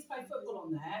because the kids play football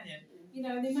on there.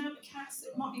 The amount of cats,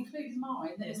 including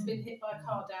mine, that has been hit by a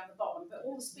car down the bottom, but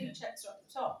all the speed checks are at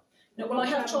the top. No, well,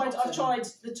 I've tried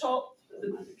the top,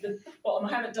 the bottom.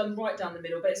 I haven't done right down the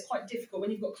middle, but it's quite difficult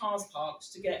when you've got cars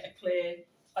parked to get a clear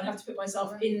I'd have to put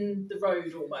myself in the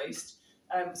road almost.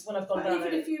 So when I've gone down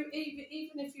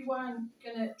even if you weren't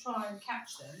going to try and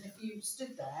catch them, if you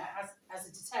stood there as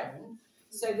a deterrent,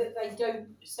 so that they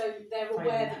don't, so they're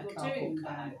aware that you're doing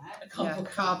that.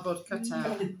 Cardboard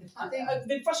cutout. I think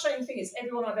the frustrating thing is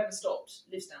everyone I've ever stopped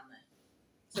lives down there.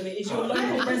 So it is your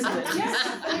local residents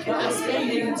that are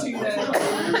speeding to their.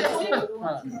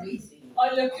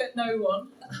 I look at no one.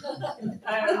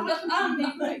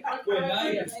 We're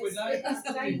neighbours.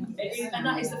 And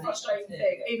that is the frustrating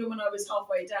thing. Even when I was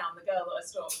halfway down, the girl that I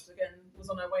stopped again was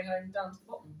on her way home down to the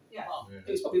bottom. Yeah.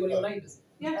 It was probably one of your neighbours.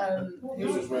 Yeah.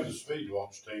 This is where the speed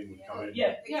watch team would come in.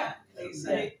 Yeah.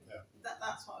 So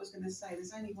that's what I was going to say.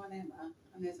 There's only one Emma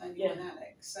and there's only one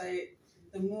Alex. So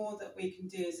the more that we can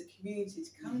do as a community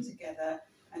to come together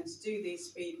and to do these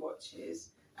speed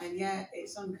watches, and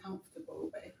it's uncomfortable,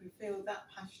 but if we feel that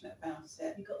passionate about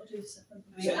it, you've got to do something.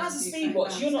 So as a speed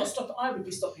watch, you're not stopping. I would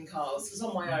be stopping cars because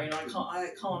on my own,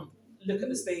 I can't look at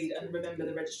the speed and remember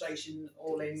the registration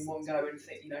all in one go and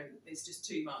think, it's just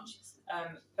too much.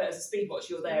 But as a speed watch,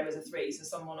 you're there as a 3, so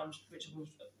someone, which will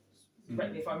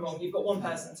correct me if I'm wrong, you've got one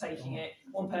person taking it,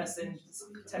 one person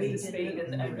telling the speed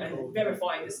and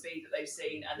verifying the speed that they've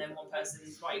seen, and then one person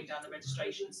writing down the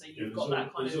registration. So you've got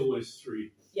that kind of. There's always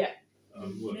 3. Yeah.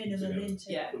 Working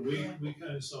together. But we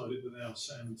coincided with our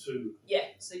SAM 2. Yeah,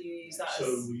 so you use that.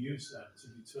 So we use that to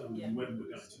determine when we're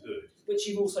going to do it. Which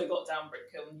you've also got down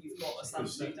Brickham, you've got a SAM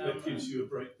 2 down. That gives you a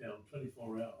breakdown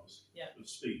 24 hours of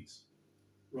speeds,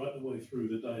 right the way through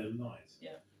the day and night.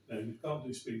 Yeah. Now you can't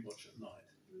do speed watch at night.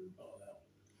 Not allowed.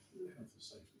 Health and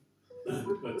safety. But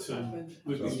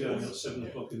we've been going at 7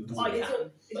 o'clock in the morning.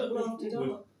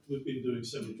 We've been doing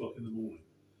 7 o'clock in the morning,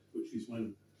 which is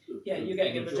when. You're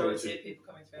getting a majority of people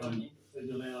coming through, aren't you? And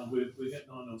now we get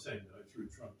 9 or 10 going through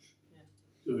Trunch,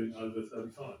 doing over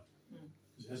 35.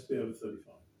 It has to be over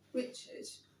 35. Richard,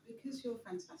 because you're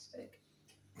fantastic,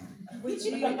 would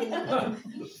you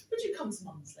come to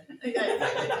Mumsley?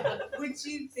 Would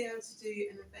you be able to do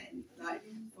an event like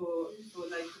for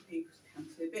local people to come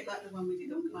to, a bit like the one we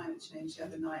did on climate change the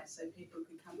other night, so people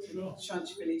could come to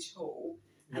Trunch Village Hall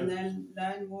and then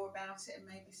learn more about it and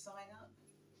maybe sign up?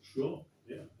 Sure.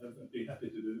 Yeah, I'd be happy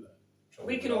to do that.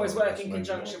 We can always work in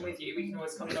conjunction with you. We can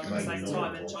always come along at the same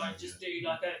time and try and just do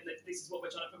this is what we're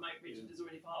trying to promote. Richard is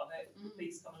already part of it.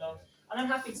 Please come along. And I'm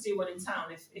happy to do one in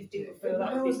town if people feel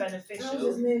that would be beneficial. It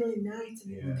was nearly night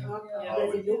and you can't I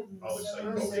would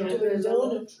say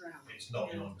it's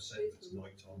not 9%, it's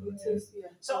night time.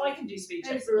 So I can do speed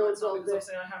checks at night time because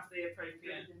obviously I have the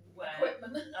appropriate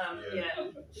equipment.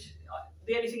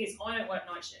 The only thing is I don't work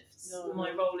night shifts.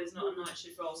 My role is not a night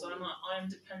shift role, so I'm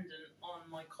dependent on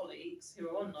my colleagues who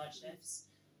are on night shifts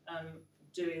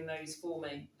doing those for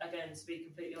me. Again, to be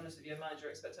completely honest with you, and manage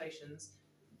your expectations,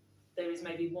 there is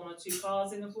maybe 1 or 2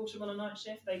 cars in North Walsham on a night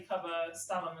shift. They cover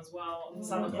Stalham as well,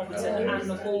 Stalham, Hopperton and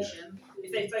North Walsham.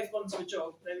 If they've both gone to a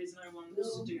job, there is no one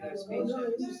to do those speed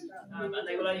checks. And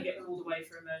they will only get called away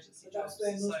for emergency jobs. So,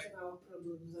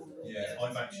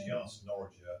 I've actually asked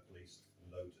Norwich Police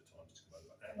loads of times to come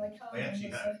over. And they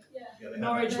actually have.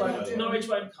 Norwich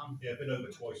won't come. Yeah, been over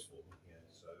twice for them.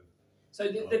 So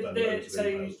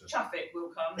traffic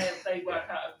will come. They work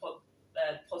out of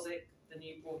POSIC, the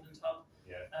new Broadland hub.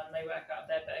 They work out of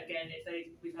there, but again,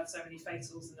 we've had so many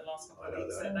fatals in the last couple of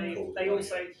weeks that they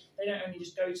don't only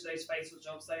just go to those fatal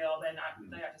jobs. They are then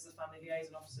they act as the family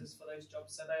liaison officers for those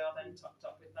jobs, so they are then tucked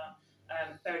up with that.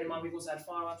 Bearing in mind, we've also had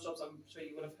firearms jobs. I'm sure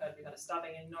you would have heard we had a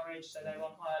stabbing in Norwich, so they're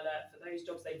on high alert for those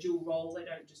jobs. They dual role. They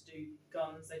don't just do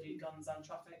guns; they do guns and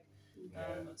traffic.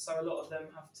 So a lot of them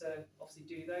have to obviously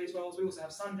do those roles. We also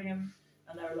have Sandringham,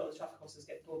 and there are a lot of the traffic officers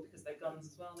get bored because they're guns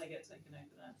as well. They get taken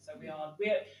over there. So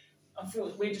I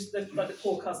feel we're just like the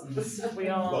poor cousins. We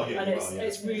are, and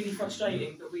it's really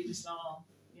frustrating, but we just are.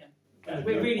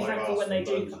 We're really thankful when they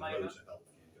do come over.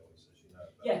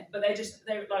 But they're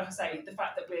like I say, the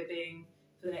fact that we're being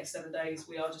for the next 7 days,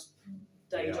 we are just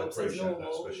day jobs as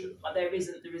normal. Like there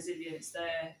isn't the resilience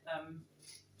there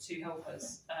to help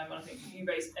us. And I think if you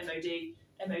raise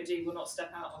MOD will not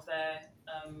step out of their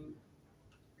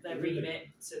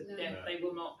remit. They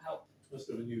will not help. Must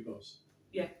have a new boss.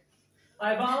 Yeah.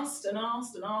 I've asked and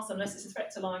asked and asked, unless it's a threat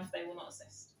to life, they will not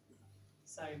assist.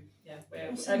 So,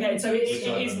 so it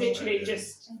is literally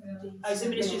just, it's the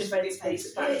Ministry of Defence,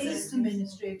 Police. It is the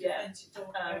Ministry of Defence.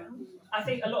 I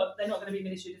think they're not going to be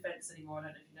Ministry of Defence anymore, I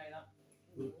don't know if you know that.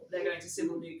 They're going to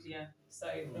civil nuclear, so...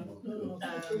 they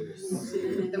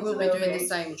will be doing the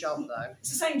same job though.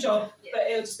 It's the same job, but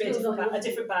it'll just be a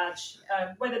different badge.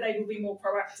 Whether they will be more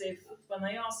proactive when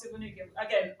they are civil nuclear,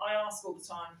 again, I ask all the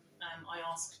time. I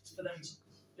asked for them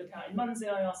to look out in Munsley,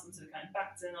 I asked them to look out in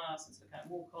Bacton, I asked them to look out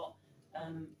in Walcott.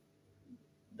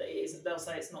 They'll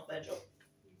say it's not their job.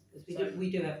 Because we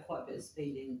do have quite a bit of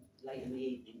speeding late in the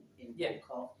evening in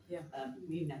Walcott. Yeah.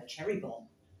 We even had a cherry bomb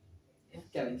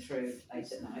going through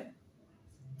late at night.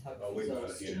 Oh, we've got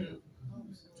it,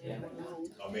 Yeah.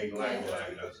 I mean, loud,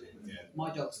 yeah.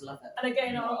 My dogs love it. And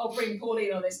again, I'll bring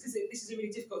Pauline on this because this is a really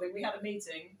difficult thing. We had a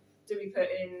meeting. Do we put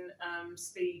in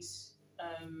speed?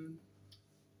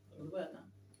 What's the word now?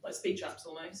 Like speed traps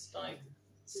almost, like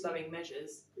slowing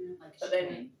measures. Like but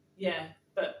then,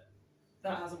 but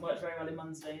that hasn't worked very well in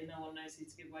Munsley, and no one knows who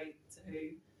to give way to who.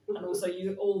 And also,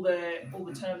 all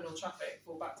the terminal traffic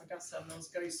for back to gas terminals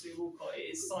goes through Walcott.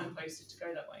 It is signposted to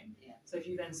go that way. Yeah. So if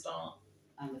you then start,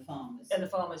 and the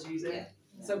farmers use it. Yeah.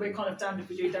 So we're kind of damned if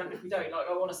we do, damned if we don't. Like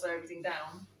I want to slow everything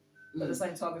down, but at the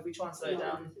same time, if we try and slow it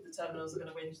down, the terminals are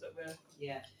going to whinge that we're.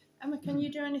 Yeah. Emma, can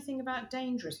you do anything about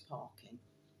dangerous parking?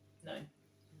 No.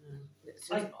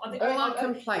 All our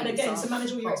complaints. And again, are to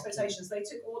manage all your parking. expectations, they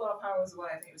took all our powers away.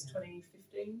 I think it was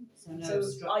 2015. So no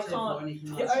obstructive or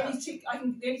anything like the that. only thing I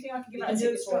can give You out can is do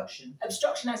obstruction.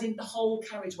 Obstruction, as in the whole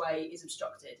carriageway is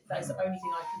obstructed. That is the only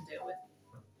thing I can deal with.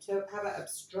 So how about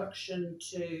obstruction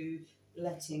to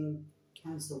letting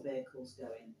council vehicles go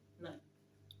in?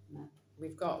 No.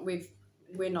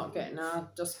 We're not getting our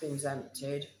dustbins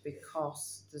emptied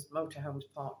because there's motorhomes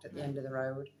parked at the end of the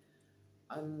road.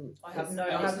 I have no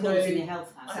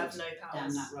health powers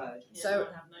down that road. Yeah, So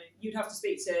I have no. You'd have to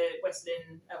speak to West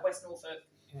Norfolk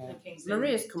and Kings Lynn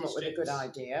Maria's come up with a districts. good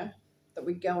idea that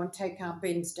we go and take our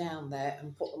bins down there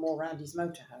and put them all around his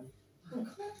motorhome.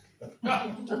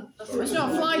 It's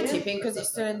not fly tipping because it's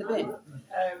still in the bin.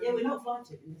 Yeah, we're not fly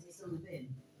tipping because it's on the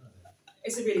bin.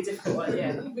 It's a really difficult one,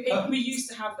 yeah. We used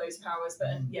to have those powers, but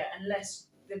unless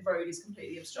the road is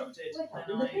completely obstructed, then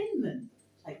I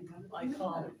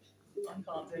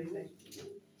can't do anything.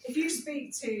 If you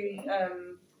speak to,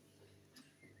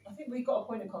 I think we've got a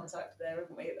point of contact there,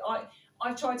 haven't we?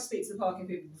 I've tried to speak to the parking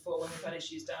people before when we've had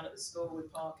issues down at the school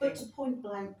with parking. But to point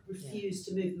blank refuse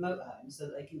to move the motorhomes so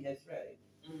that they can go through.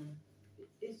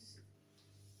 It's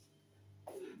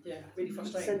really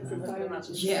frustrating.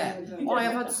 Yeah, I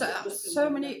have had so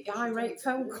many irate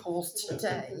phone calls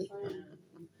today.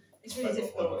 It's really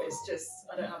difficult. It's just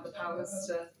I don't have the powers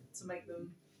to make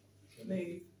them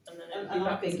move. And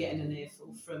I've been getting an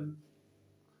earful from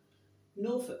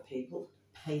Norfolk people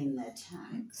paying their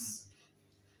tax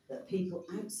that people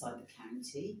outside the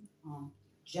county are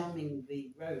jamming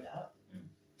the road up.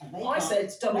 And I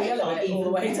said double yellow it all the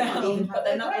way down, but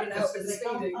then that wouldn't help with the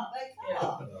speeding.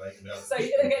 So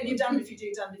again, you're damned if you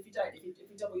do, damned if you don't. If you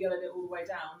double yellowed it all the way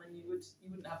down, then you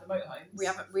wouldn't have the motorhomes.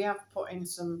 We have put in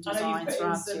some designs for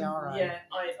our TRO. Yeah,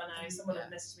 I know. Someone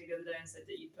had messaged me the other day and said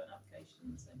that you'd put an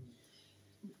application in. So.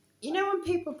 You know when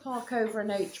people park over an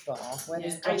H-bar?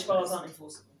 H bars aren't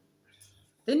enforceable.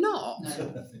 They're not? No.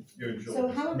 So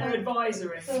how about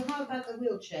advisory? So how about the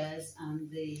wheelchairs and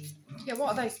the... Yeah, what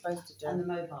are they supposed to do? And the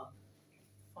mobile?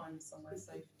 Find somewhere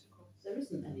safe to cross. There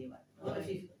isn't anywhere. No,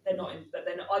 they're not. But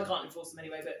they're not. I can't enforce them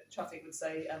anyway. But traffic would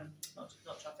say,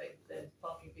 not traffic. The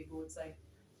parking people would say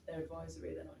they're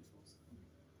advisory. They're not enforceable.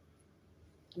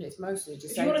 And it's mostly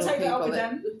If you want to take that up with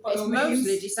them, by it's all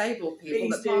mostly means, disabled people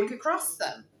that please park do. across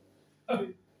them.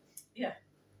 Yeah.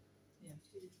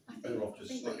 Better off just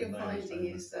sticking names down.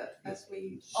 Is that as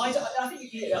we... I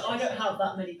don't have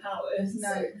that many powers.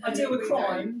 No, I deal with we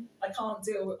crime. I can't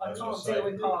deal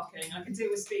with parking. I can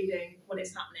deal with speeding when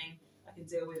it's happening. I can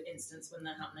deal with incidents when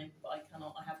they're happening, but I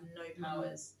cannot. I have no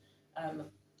powers.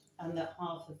 And that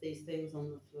half of these things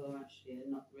on the floor actually are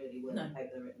not really worth the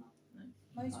paper they're written on.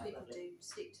 Most people do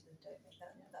stick to them, don't they?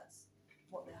 That's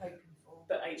what they're hoping for.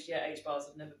 But H bars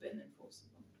have never been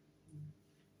enforceable.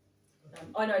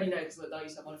 I only know because I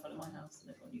used to have one in front of my house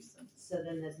and everyone used them. So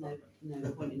then there's no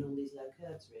point in all these low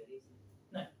curbs really, is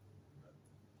there?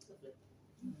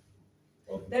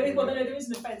 No. There is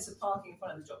an offence of parking in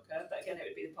front of the drop curb, but again it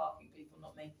would be the parking people,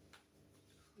 not me.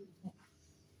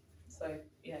 So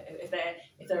yeah, if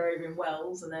they're over in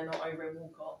Wells and they're not over in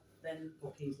Walcott, then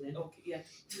well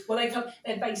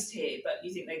they're based here, but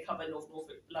you think they cover North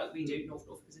Norfolk like we do. North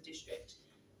Norfolk as a district,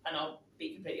 and I'll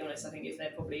be completely honest. I think if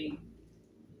they've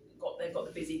got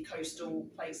the busy coastal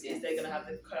places, they're going to have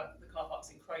the car parks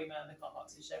in Cromer, and the car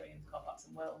parks in Sherry, and the car parks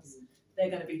in Wells. They're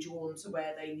going to be drawn to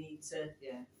where they need to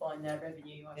find their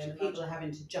revenue. And people are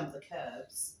having to jump the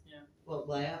curbs. Yeah. Well,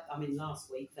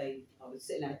 last week I was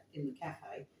sitting out in the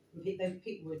cafe, and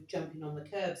people were jumping on the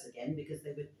curbs again because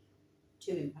they were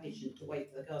too impatient to wait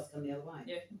for the cars to come the other way.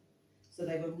 Yeah. So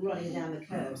they were running down the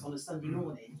curbs on a Sunday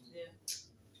morning. Yeah.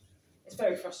 It's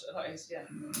very frustrating.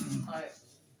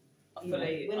 I I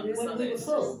fully when understand we it. were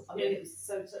full, I mean, Yeah. it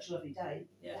was such a lovely day.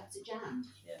 Yeah. That's it jammed.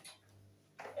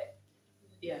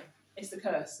 Yeah, it's the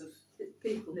curse of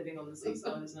people living on the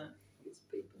seaside, isn't it? It's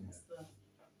people. It's the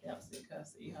absolute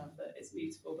curse that you have, that it's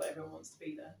beautiful, but everyone wants to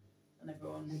be there, and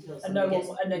everyone, and no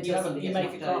one, and then you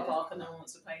make a car park, and no one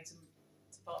wants to pay to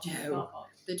park in the car park.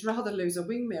 They'd rather lose a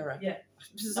wing mirror. Yeah,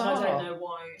 bizarre. And I don't know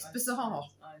why. It's bizarre.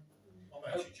 I'm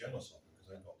actually jealous of them because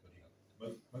they've got bloody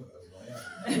motorhomes.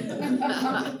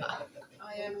 I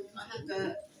had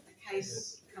a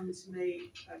case come to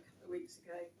me a couple of weeks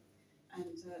ago, and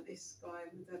this guy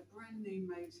with a brand new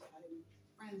motorhome,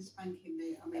 brand spanking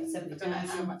new. I mean, I don't know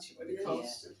how much it would have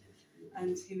cost.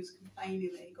 And he was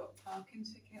complaining that he got a parking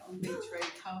ticket on Beach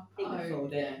Road car park.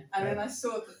 And then I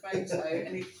saw the photo,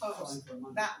 and he passed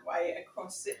that way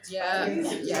across 6 ways.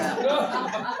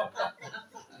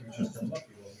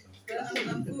 But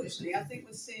unfortunately, I think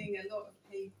we're seeing a lot of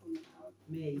people now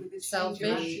with a change of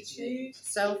attitude.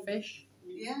 Selfish.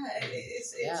 Yeah,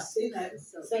 it's you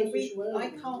know, I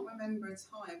can't remember a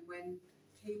time when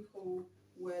people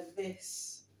were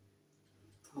this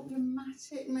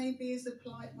problematic, maybe is a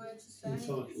polite word to say.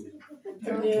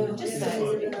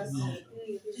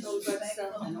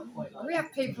 We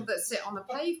have people that sit on the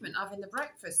pavement having the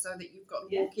breakfast so that you've got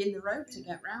to walk in the road to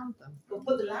get round them. We'll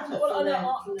put the ladder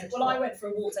Well, I went for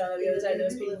a walk down the other day. There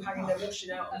was people hanging their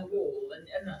washing out on the wall,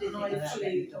 and I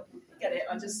actually get it.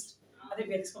 I think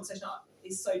we had this conversation.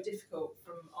 It's so difficult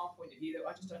from our point of view that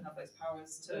I just don't have those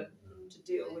powers to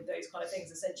deal with those kind of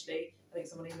things. Essentially, I think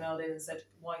someone emailed in and said,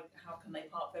 how can they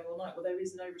park there all night? Well, there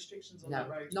is no restrictions on that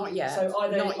road. Not yet. So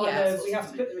either we have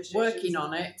to put the restrictions. Working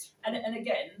on it. And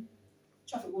again,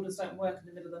 traffic wardens don't work in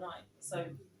the middle of the night. So,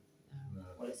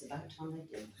 well, it's about time they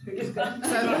do.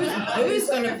 So who's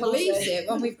going to police it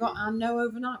when we've got our no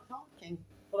overnight parking?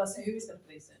 Well, that's who is going to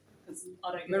police it? Because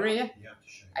I don't. Maria,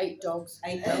 8 dogs,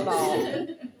 8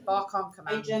 dogs. Bark on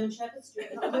command. 8 German shepherds.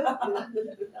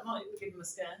 That might give them a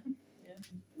scare.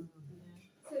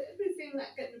 So everything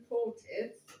that gets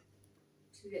reported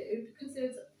to you, because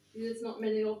there's not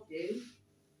many of you,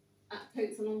 that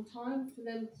takes a long time for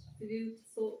you to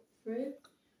sort through.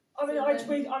 I mean, I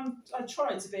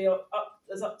try to be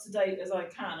as up to date as I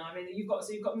can. I mean, you've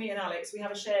got me and Alex. We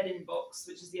have a shared inbox,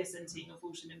 which is the SNT North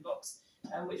Walsham inbox,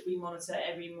 which we monitor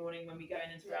every morning when we go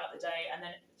in and throughout the day. And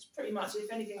then it's pretty much,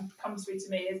 if anything comes through to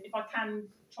me, if I can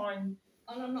try and.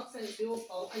 And I'm not saying it's your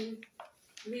fault. And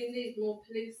we need more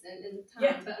policing in the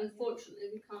town, but unfortunately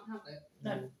we can't have it.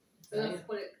 No. So that's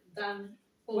what it then.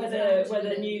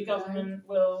 Whether new government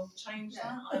will change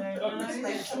that, I don't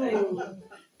know.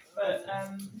 But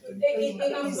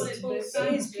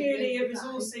it is purely a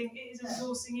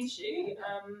resourcing issue.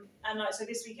 And like so,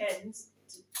 this weekend,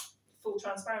 full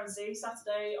transparency,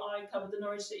 Saturday I covered the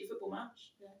Norwich City football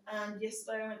match, and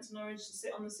yesterday I went to Norwich to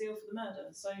sit on the seal for the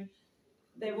murder. So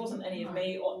there wasn't any of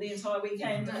me on the entire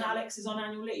weekend, and Alex is on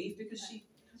annual leave because she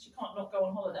can't not go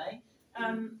on holiday.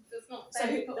 So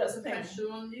that's the thing.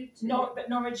 But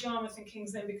Norwich, Yarmouth and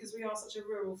King's Lynn, because we are such a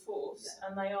rural force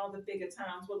and they are the bigger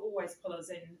towns, will always pull us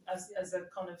in as a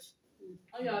kind of.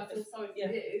 Oh yeah, I feel sorry for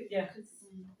you. Yeah.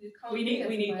 You can't we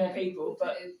need more people,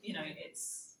 but you know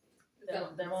it's there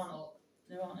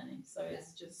aren't any. So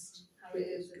it's just how it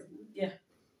is. Yeah.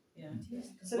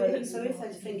 So if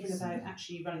they're thinking about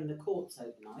actually running the courts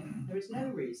overnight, there is no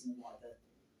reason why the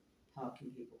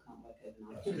parking people can't work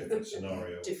overnight. That's a different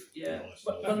scenario. I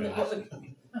don't know. I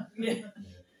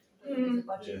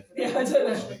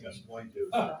think that's why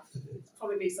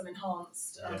Probably be some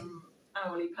enhanced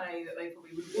hourly pay that they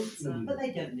probably would want. But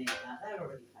they don't need that. They're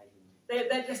already paying.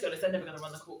 Let's be honest, they're never going to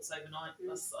run the courts overnight. I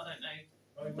don't know.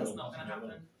 That's not going to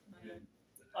happen.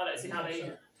 I don't see how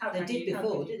they. They did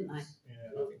before, didn't they?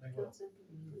 Yeah, I think they will.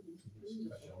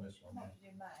 Especially on this one.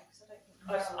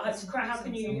 How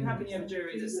can you have a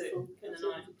jury that sit in the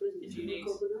night if you need?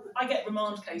 I get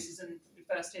remand cases and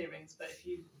first hearings, but if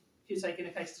you're taking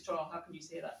a case to trial, how can you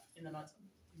hear that in the night time?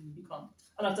 You can't.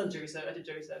 And I've done jury service. I did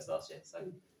jury service last year, so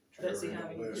let's see how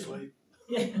you can.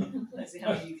 Yeah, let's see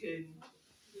how you can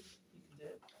do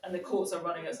it. And the courts are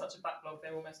running at such a backlog;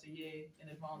 they're almost a year in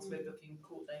advance. We're booking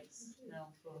court dates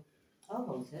now for. I'll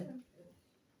hold it.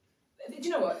 Do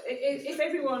you know what? If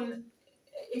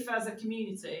as a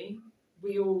community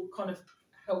we all kind of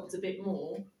helped a bit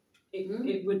more,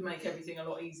 it would make everything a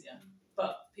lot easier.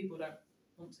 But people don't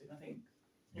want to. I think.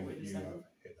 You hit the nail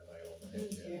on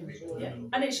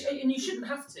the head. And you shouldn't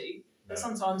have to. But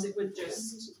sometimes it would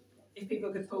just. If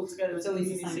people could pull together as a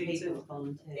community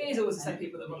it is always the same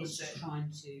people that volunteer. It's trying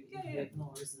to do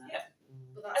more, isn't it? Yeah.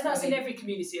 And that's in every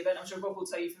community event. I'm sure Rob will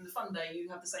tell you from the fun day, you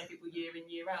have the same people year in,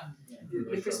 year out.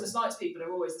 The Christmas lights people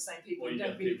are always the same people. You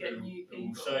don't really get new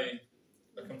people. Say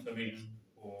they come to a meeting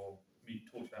or we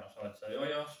talk to you outside, say, oh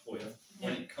yeah, I'll support you.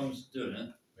 When it comes to doing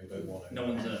it, no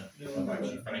one's there.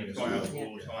 And they try out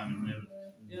all the time and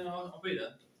yeah, I'll be there.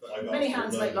 But many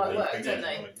hands make light work, don't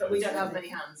they? But we don't have many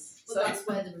hands. Well, that's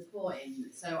where the reporting.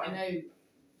 So I know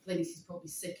Glynis is probably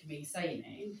sick of me saying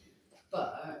it,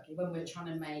 but when we're trying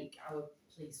to make our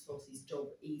police force's job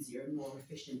easier and more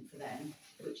efficient for them,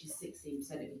 which is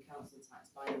 16% of your council tax,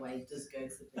 by the way, does go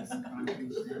to the police and crime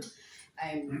commissioner.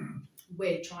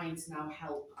 We're trying to now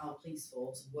help our police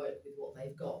force work with what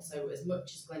they've got. So as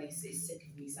much as Glenys is sick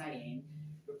of me saying,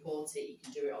 report it, you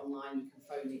can do it online, you can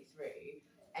phone it through,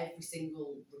 every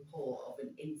single report of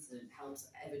an incident helps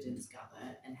evidence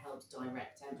gather and helps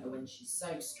direct Emma when she's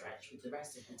so stretched with the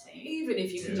rest of the team. Even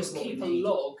if you can just keep a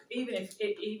log, even if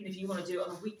you want to do it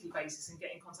on a weekly basis and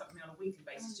get in contact with me on a weekly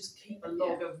basis, just keep a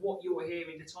log of what you're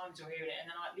hearing, the times you're hearing it,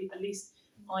 and then at least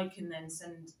I can then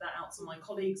send that out to my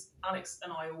colleagues. Alex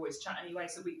and I always chat anyway,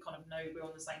 so we kind of know we're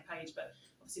on the same page. But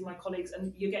obviously my colleagues,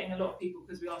 and you're getting a lot of people,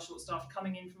 because we are short-staffed,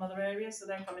 coming in from other areas, so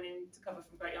they're coming in to cover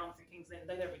from Great Yarmouth and King's Lynn.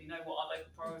 They don't really know what our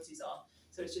local priorities are,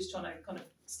 so it's just trying to kind of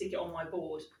stick it on my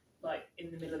board, like in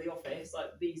the middle of the office,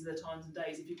 like these are the times and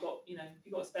days. If you've got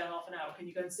a spare half an hour, can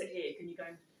you go and sit here? Can you go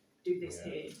and do this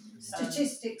here?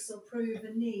 Statistics will prove a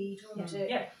need, won't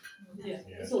it? Yeah.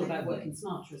 It's all about working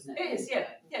smarter, isn't it? It is, yeah.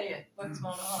 Working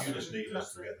smarter. You just need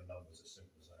us to get the numbers as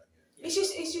simple as that.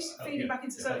 It's just feeding back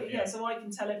into so I can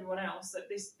tell everyone else that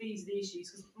these are the issues,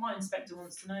 because my inspector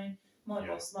wants to know, my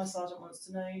boss, my sergeant wants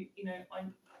to know.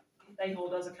 They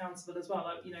hold us accountable as well.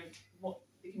 Like, what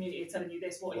the community are telling you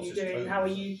this. What are you doing? How are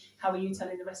you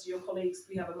telling the rest of your colleagues?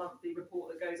 We have a monthly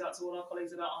report that goes out to all our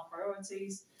colleagues about our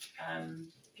priorities.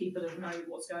 People know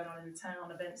what's going on in the town,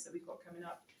 events that we've got coming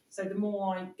up. So the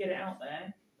more I get it out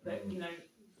there, that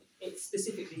it's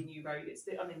specifically New Road.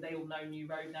 They all know New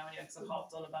Road now anyway, because I've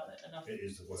harped on about it enough. It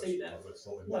is the worst. To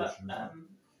them.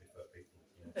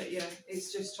 But yeah,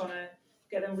 it's just trying to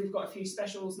get them. We've got a few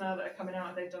specials now that are coming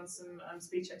out. They've done some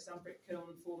speed checks down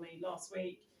Brickkiln for me last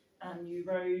week and New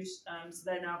Road. So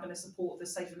they're now going to support the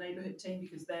Safer Neighbourhood team,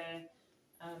 because their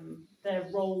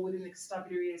role within the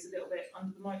constabulary is a little bit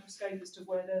under the microscope as to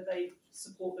whether they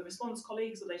support the response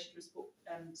colleagues or they should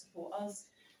support us.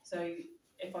 So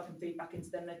if I can feed back into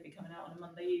them, they'll be coming out on a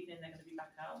Monday evening, they're going to be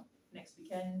back out next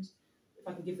weekend. If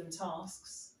I can give them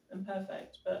tasks, then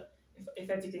perfect. But if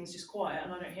everything's just quiet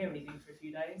and I don't hear anything for a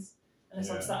few days, unless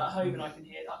I'm sat at home and I can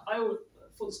hear that.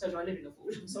 Full disclosure, I live in North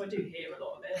Walsham, so I do hear a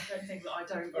lot of it. I don't think that I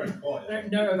don't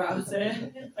know about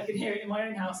it. I can hear it in my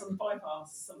own house on the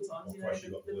bypass sometimes, the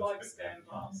bikes going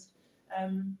past.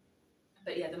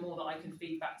 But yeah, the more that I can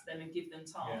feed back to them and give them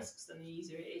tasks, then the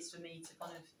easier it is for me to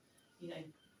kind of,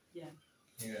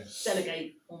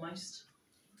 delegate almost.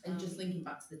 And just linking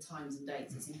back to the times and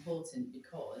dates, it's important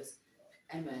because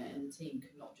Emma and the team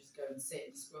cannot just go and sit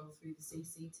and scroll through the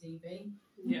CCTV.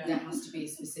 Yeah. There has to be a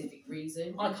specific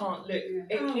reason. I can't look.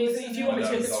 If you want me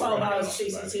to look at 12 hours of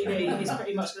CCTV, it's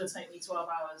pretty much going to take me 12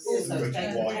 hours. Also,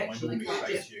 protection, I can't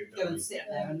just go and sit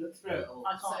there and look through it all.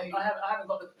 I can't. I haven't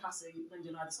got the capacity. Linda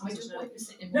and I don't want to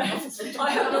sit in my office. I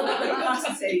haven't got the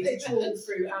capacity to trawl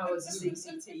through hours of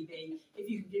CCTV. If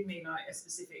you can give me like a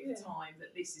specific time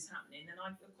that this is happening, then I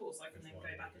can then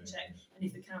go back and check. And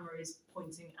if the camera is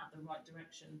pointing at the right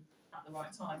direction at the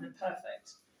right time, then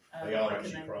perfect. They are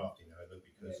actually crafty now,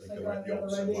 because they go out the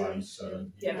opposite way. So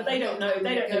but they don't know.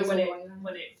 They don't know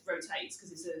when it rotates,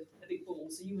 because it's a big ball,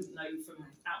 so you wouldn't know from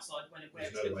outside where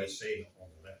it's no way of seeing it on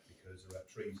the left because there are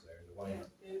trees there in the way.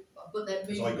 But they're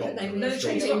the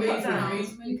trees got cut down.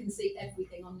 You can see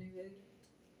everything on New Road.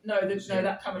 No,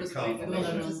 that camera doesn't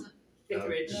move.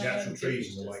 Vicarage. The actual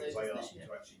trees in the way, because they asked you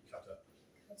to actually cut up.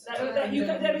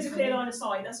 There is a clear line of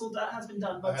sight. That's all that has been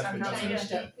done by Town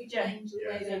Council. We changed the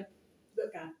way they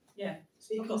look at. Yeah.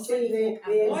 So you can see the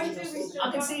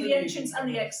I can see the entrance and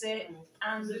the exit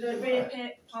and the rear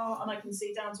pit part, and I can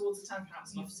see down towards the Town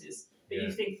Council offices. But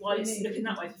you think, well, it's looking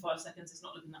that way for 5 seconds. It's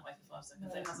not looking that way for 5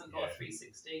 seconds. It hasn't got a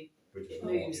 360. It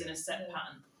moves in a set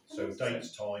pattern. So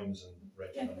dates, times, and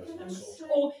reg numbers and all sorts.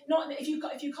 Or not if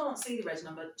you can't see the reg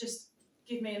number, just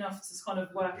give me enough to kind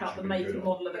of work out the make and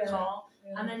model of the car.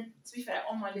 And then, to be fair,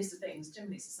 on my list of things,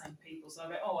 generally it's the same people. So I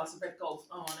go, oh, that's a red Golf.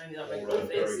 Oh, I know who that red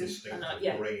Golf is. And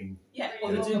green.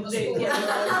 Or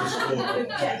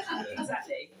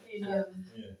exactly.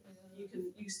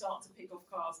 You start to pick off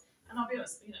cars. And I'll be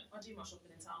honest, I do my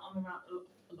shopping in town. I'm around.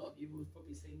 A lot of you will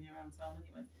probably see me around town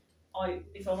anyway.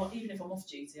 Even if I'm off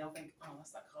duty, I'll think, oh,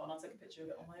 that's that car, and I'll take a picture of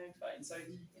it on my own phone. So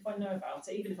if I know about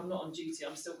it, even if I'm not on duty,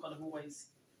 I'm still kind of always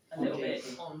a little bit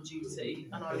on duty,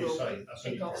 and I will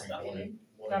pick off stuff. One in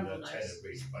 10 of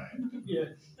each bag. Yeah.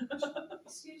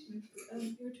 Excuse me,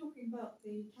 you were talking about about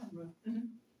the camera.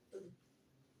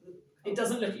 It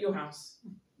doesn't look at your house.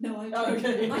 No, I Oh,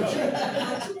 okay.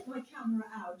 I took my camera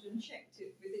out and checked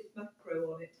it with its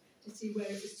macro on it to see where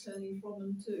it was turning from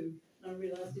and to, and I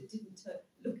realised it didn't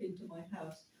look into my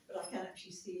house, but I can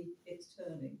actually see it's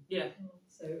turning. Yeah.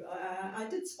 So I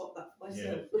did spot that for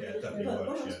myself. Yeah, definitely But what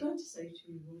works, I was yeah. going to say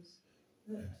to you was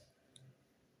that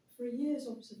for a year's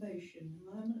observation,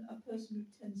 I'm a person who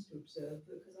tends to observe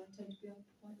because I tend to be up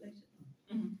quite late at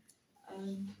night.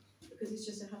 Because it's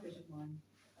just a habit of mine.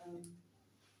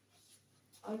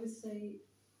 I would say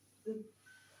the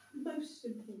most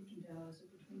important hours are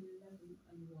between 11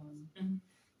 and 1.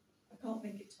 I can't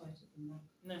make it tighter than that.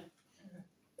 No.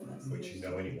 Which you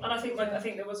know anyway. And I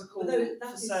think there was a call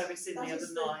for service in the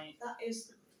other night. That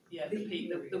is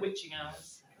the witching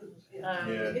hours.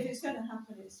 If it's going to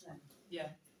happen, it's then. Yeah.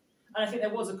 And I think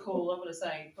there was a call, I'm going to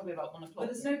say, probably about 1 o'clock.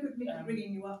 But there's no good me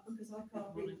ringing you up because I can't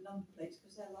read the number plates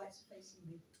because their lights are facing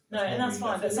me. No, and that's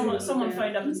fine. But someone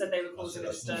phoned up and said they were causing a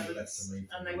disturbance,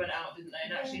 and they went out, didn't they?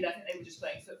 And actually, I think they were just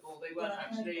playing football. They weren't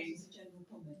actually. As a general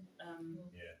comment.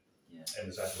 Yeah.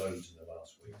 Emma's had loads in the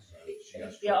last week, so she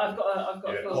has. Yeah, I've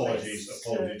got. Apologies.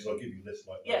 I'll give you this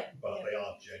like that, but they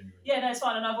are genuine. Yeah, no, it's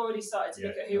fine, and I've already started to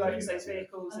look at who owns those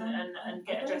vehicles and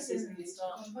get addresses and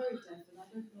start. I'm very deaf and I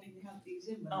don't normally have these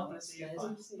in when I'm upstairs,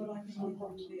 but I can hear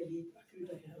quite clearly through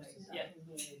double glazed. Yeah.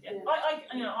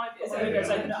 I've got my windows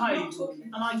open at home,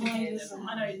 and I can hear them.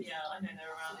 I know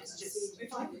they're around. It's just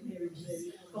if I can hear it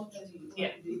clearly, I've got to.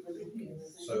 Yeah.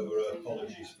 So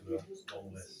apologies for the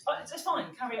long list. It's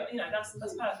fine. Carry on. That's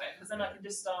perfect because then I can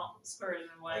just start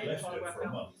squirreling away and I left try to it work for a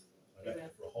out. month. I left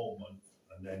it for a whole month,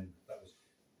 and then that was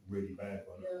really bad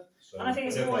one. Yeah. So And I think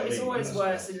it's always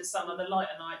worse in the summer. The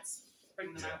lighter nights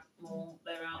bring them out more.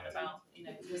 They're out and about.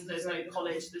 There's no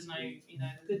college. There's no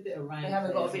good bit of rain. They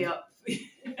haven't got to be up.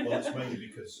 Well, it's mainly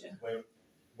because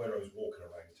where I was walking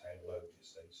around town alone, you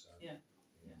see. So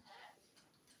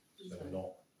so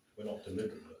we're not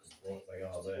deliberately looking for it. They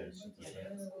are there. So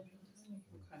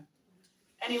Okay.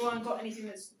 Anyone got anything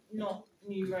that's not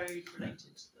New Road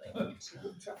related?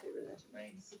 Traffic related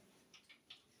race?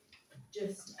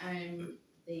 Just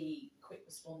the quick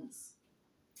response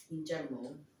in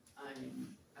general. I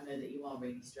know that you are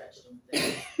really stretched on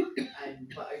things,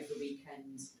 but over the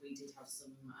weekend we did have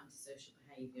some antisocial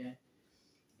behaviour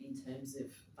in terms of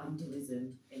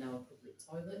vandalism in our public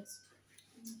toilets.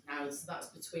 Now, so that's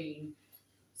between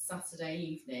Saturday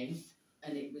evening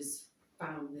and it was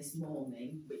found this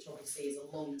morning, which obviously is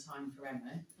a long time for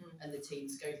Emma and the team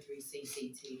to go through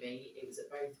CCTV. It was at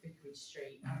both Vicarage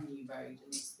Street and New Road, and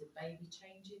it's the baby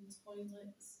changing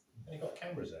toilets. And you've got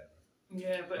cameras there.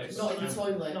 Yeah, but it's not in the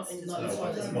toilets. Not in the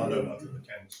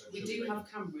toilets. We do have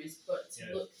cameras, but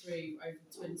to look through over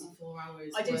 24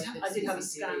 hours. I did have a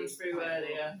scan through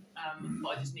earlier, but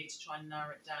I just need to try and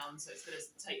narrow it down. So it's going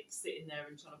to take sitting there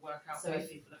and trying to work out where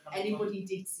people are coming from. Anybody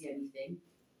did see anything?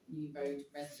 New Road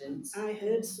residents. I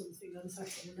heard something on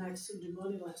Saturday night, Sunday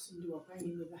morning, like somebody was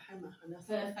hanging with a hammer, and I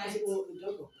thought, has it woke the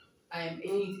dog up?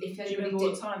 If anybody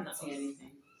did see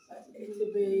anything, it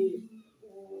would be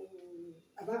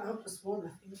about 1:30, I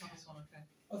think. Okay.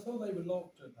 I thought they were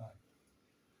locked at night.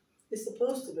 They're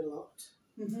supposed to be locked.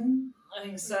 I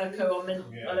think Serco, I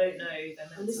don't know.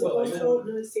 And they're supposed to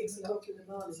open at 6 o'clock in the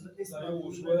morning, but this They morning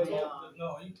always were locked at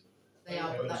night. They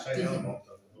are, but that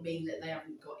doesn't mean that they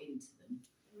haven't got into them.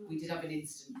 We did have an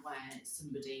incident where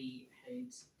somebody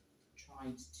had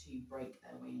tried to break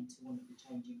their way into one of the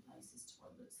changing places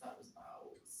toilets. That was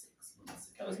about 6 months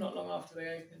ago. That was not long after they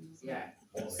opened. Yeah.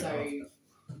 So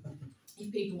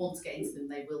if people want to get into them,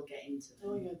 they will get into them.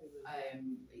 Oh, yeah, they will.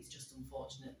 It's just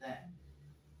unfortunate that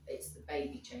it's the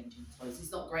baby changing toilets.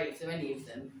 It's not great for any of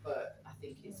them, but I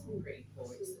think it's pretty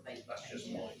poor. It's the baby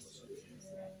changing.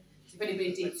 So if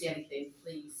anybody did see anything,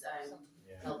 please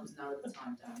help us narrow the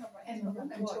time down.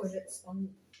 The toilets on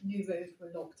New Road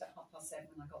were locked at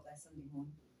 7:30 when I got there Sunday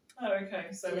morning. Oh,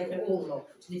 okay. So they were all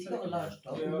locked. And if you've got a large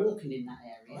dog walking in that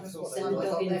area, That's send what the I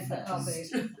dog got in there for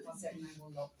first. 7:30 they were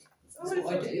locked. That's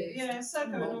what I do. Yeah,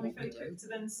 Serco are normally very quick to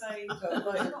then say.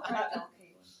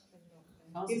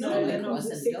 You know, they come at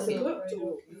 6 o'clock to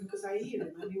walk because I hear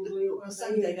them and you'll on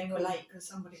Sunday they were late because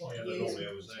somebody wanted to use it.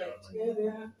 Yeah, they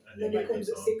are. Then it comes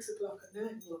at 6 o'clock at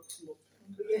night and locks them up.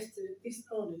 But yesterday, this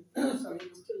morning, sorry, it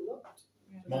was still locked.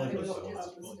 Mine was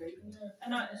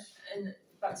And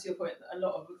back to your point, a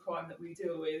lot of the crime that we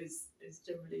deal with is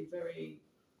generally very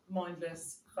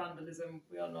mindless vandalism.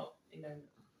 We are not,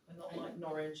 we're not like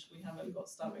Norwich. We haven't got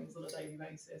stabbings on a daily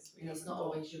basis. It's not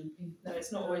always young people. No,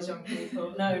 it's not always young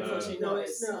people. No, unfortunately not.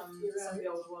 It's some of the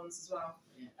old ones as well.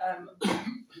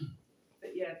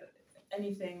 But yeah,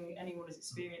 anyone is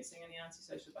experiencing any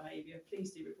antisocial behaviour,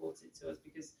 please do report it to us,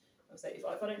 because I say if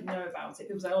I don't know about it,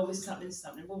 people say, oh, this is happening, this is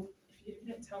happening. Well, if you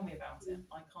don't tell me about it,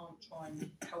 I can't try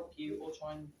and help you or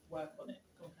try and work on it.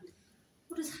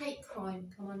 What does hate crime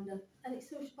come under?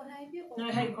 Antisocial behaviour? No,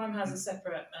 hate crime has a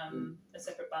separate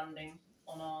banding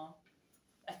on our.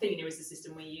 Athena is the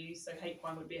system we use, so hate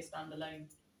crime would be a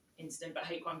standalone incident, but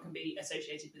hate crime can be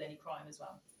associated with any crime as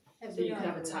well. So you could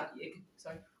have a tag.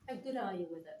 Sorry. How good are you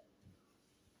with it?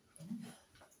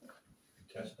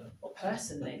 Or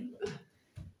personally,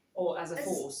 or as a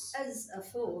force. As a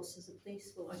force, as a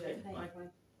police force. I don't know. I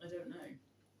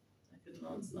couldn't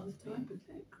answer that.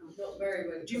 Not very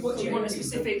well. Do you want a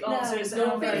specific answer as to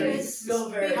how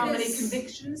many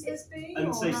convictions there's been?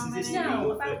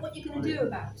 No, about what you're going to do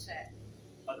about it.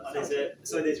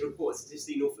 There's reports to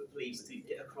see Norfolk Police to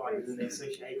get a crime and then they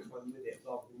associate hate crime with it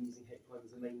rather than using hate crime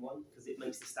as a main one, because it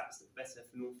makes the stats look better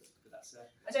for Norfolk. But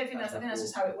I don't think that's. I think that's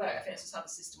just how it works. I think that's just how the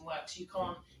system works. You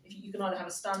can't. You can either have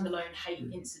a standalone hate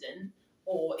incident,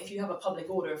 or if you have a public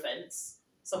order offence,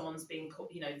 someone's being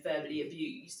verbally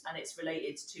abused, and it's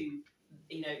related to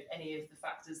any of the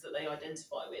factors that they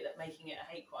identify with at making it a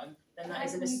hate crime, then that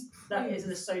is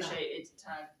an associated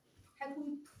tag. How can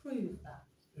we prove that?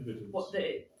 What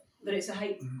that it's a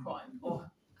hate crime, or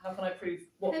how can I prove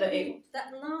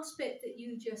that last bit that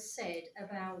you just said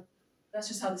about? That's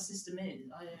just how the system is.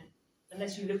 I don't.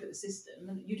 Unless you look at the system,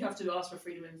 and you'd have to ask for a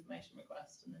freedom of information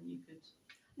request, and then you could.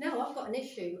 No, I've got an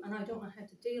issue, and I don't know how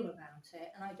to deal about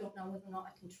it, and I don't know whether or not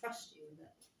I can trust you with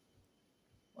it.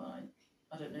 Well,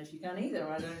 I don't know if you can either.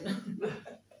 I don't know.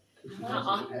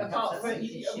 Apart from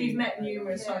we've met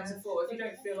numerous times before. If you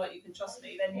don't feel like you can trust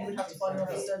me, then you would have to find an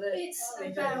officer that. It's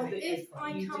about if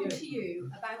I come to you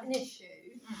about an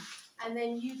issue, and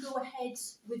then you go ahead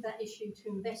with that issue to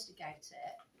investigate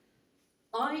it,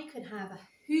 I could have a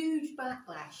huge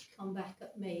backlash come back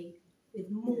at me with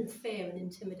more fear and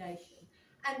intimidation,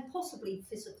 and possibly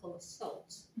physical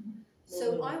assault.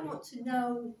 So I want to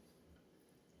know.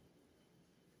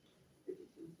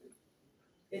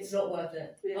 It's not worth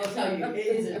it. I'll tell you, it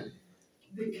isn't.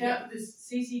 The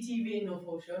CCTV in North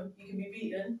Walsham, you can be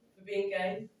beaten for being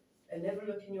gay and never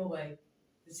looking your way.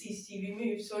 The CCTV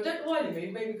moves, so I don't know why they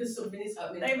move, maybe because something is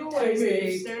happening. They've always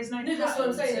moved. There is no. No, that's what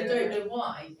I'm saying. I don't know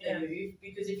why they move,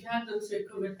 because if you had them so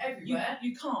covered everywhere,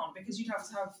 you can't, because you'd have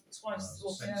to have twice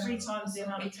or 3 times the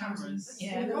amount of cameras.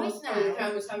 Yeah, right now the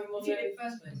cameras have them on there in the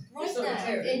first place. It's not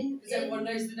material, because everyone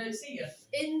knows they don't see you.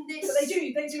 In this, but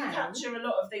they do capture a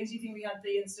lot of things. You think we had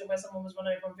the incident where someone was run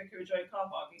over on Vicarage Road car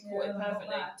park? It caught it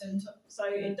perfectly. So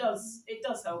it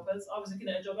does help us. I was looking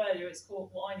at a job earlier. It's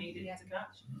caught what I needed to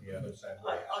catch. Yeah,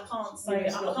 I can't say.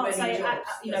 That's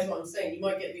what I'm saying. You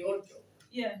might get the odd job.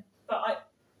 Yeah, but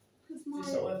Because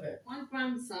it's not worth it. my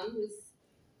grandson was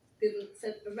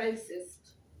said a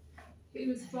racist. He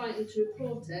was frightened to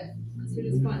report it because he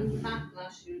was frightened of the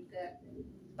backlash he would get.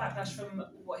 Backlash from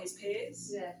what, his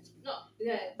peers?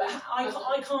 Yeah, But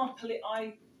I can't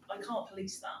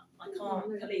police that. I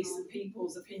can't police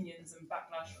people's opinions and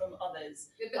backlash from others.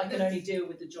 I can only deal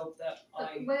with the job that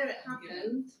where it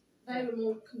happened, they were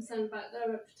more concerned about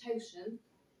their reputation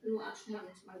than what actually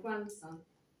happened to my grandson.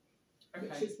 Okay.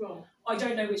 Which is wrong. I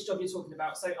don't know which job you're talking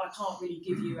about, so I can't really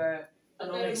give you an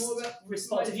honest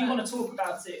response. If you want to talk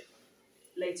about it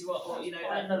later on, or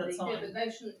at another time. Yeah, but they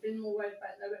shouldn't have been more worried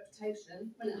about their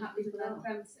reputation when it happened to their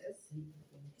premises.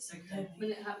 It's okay.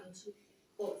 When it happened to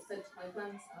what was said to my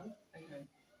grandson. Okay.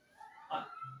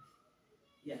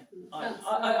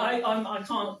 I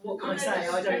can't. What can I say?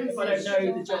 I don't. If I don't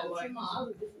know the job, I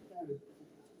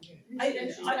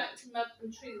backed him up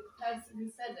and treat the person who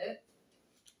said it.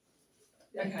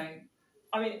 Okay.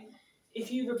 I mean,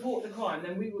 if you report the crime,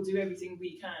 then we will do everything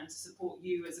we can to support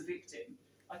you as a victim.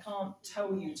 I can't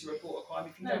tell you to report a crime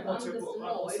if you don't want to report a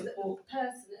crime. Or support the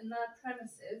person in their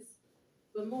premises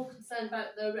were more concerned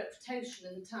about their reputation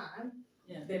in the town.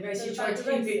 Yeah. They basically tried to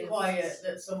keep it quiet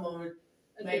that someone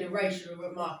made a racial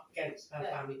remark against her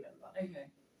family member. Okay.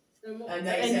 And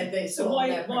they said they so saw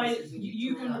why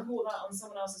you can report that on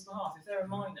someone else's behalf. If they're a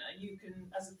minor, you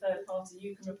can, as a third party,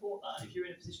 you can report that if you're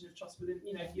in a position of trust within,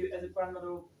 if you as a grandmother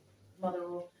or mother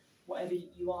or whatever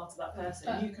you are to that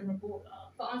person, you can report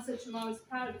that. But I said to him I was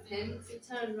proud of him because he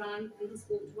turned around and just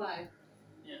walked away.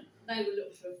 Yeah. They were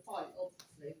looking for a fight,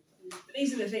 obviously. But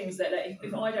these are the things that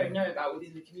if I don't know about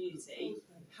within the community,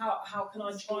 how can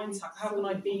I try and how can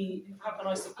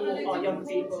I support our young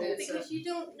people? Because you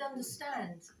don't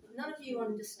understand. None of you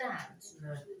understand.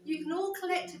 No. You can all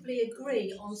collectively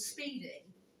agree on speeding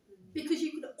because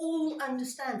you can all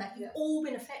understand that. You've all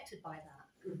been affected by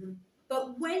that. Mm-hmm.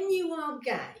 But when you are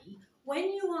gay,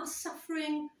 when you are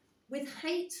suffering with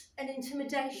hate and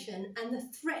intimidation and the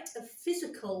threat of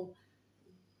physical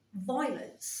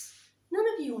violence. None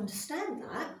of you understand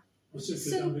that.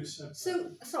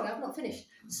 So, sorry, I've not finished.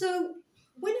 So,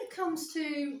 when it comes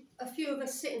to a few of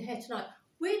us sitting here tonight,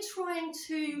 we're trying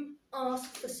to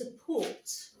ask for support.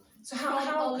 So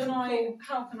how can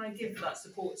I give that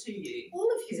support to you? All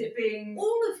of you. Is it being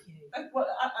all of you? Well,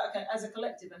 okay, as a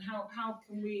collective, and how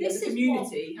can we, as a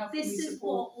community, how can we support? This is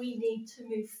what we need to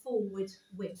move forward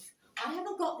with. I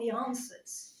haven't got the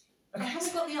answers. I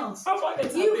haven't got the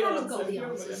answers. You haven't got the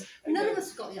answers. None of us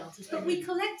have got the answers. But we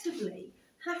collectively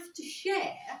have to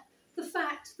share the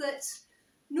fact that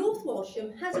North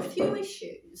Walsham has a few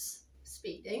issues,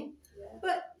 speeding,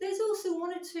 but there's also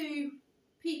one or two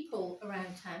people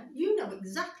around town. You know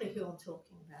exactly who I'm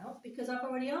talking about because I've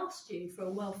already asked you for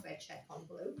a welfare check on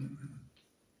Blue,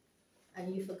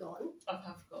 and you've forgotten. I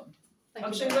have forgotten.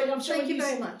 Thank you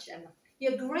very much, Emma.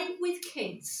 You're great with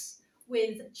kids,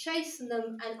 with chasing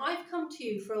them, and I've come to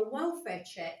you for a welfare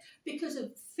check because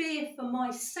of fear for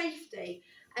my safety,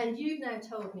 and you've now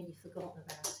told me you've forgotten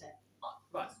about it.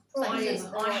 Right.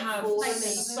 I have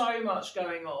so much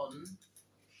going on.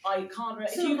 I can't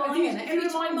remember. Every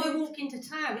time I walk into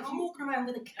town, I'm walking around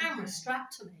with a camera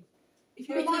strapped to me. If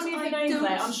you remind me of the name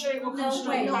there, I'm sure it will come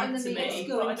straight back to me. It's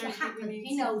going to happen.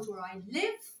 He knows where I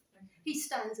live. He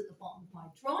stands at the bottom of my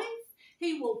drive.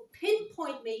 He will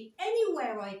pinpoint me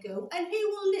anywhere I go, and he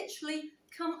will literally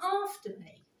come after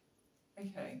me.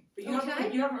 Okay, but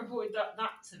you haven't reported that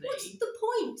to me. What's the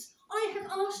point? I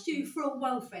have asked you for a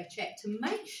welfare check to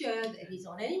make sure that he's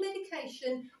on any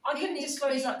medication. I couldn't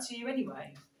disclose that to you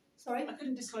anyway. Sorry? I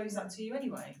couldn't disclose that to you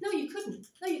anyway. No, you couldn't.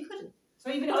 No, you couldn't. So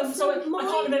I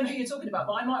can't remember who you're talking about,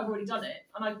 but I might have already done it,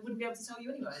 and I wouldn't be able to tell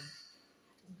you anyway.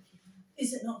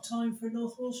 Is it not time for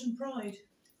North Walsham Pride?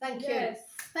 Thank you.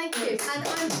 Thank you. And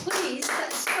I'm pleased that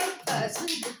the spokesperson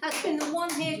has been the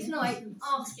one here tonight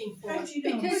asking for it.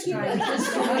 Because as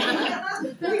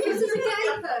a gay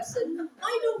person,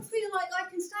 I don't feel like I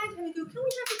can stand here and go, can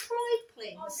we have a pride,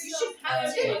 please? You should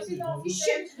have to. You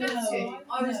should have to.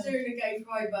 I was doing a gay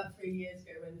pride about 3 years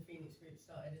ago when the Phoenix group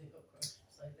started and it got crushed.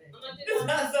 So there.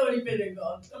 That's already been and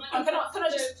gone. Can I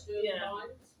just... Yeah.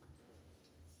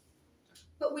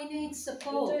 But we need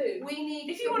support. We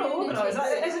need. If you want to organise, I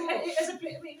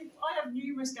have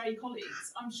numerous gay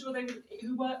colleagues. I'm sure they would,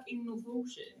 who work in North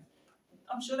Walsham.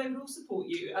 I'm sure they would all support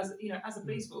you as as a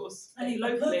police force, and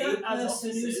locally that as person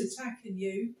officers. who's attacking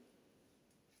you.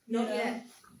 Not yet.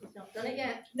 He's not done it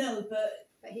yet. No, but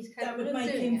he's that would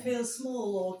make him feel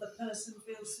small, or the person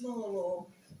feel small, or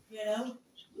you know.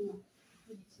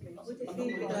 Would it be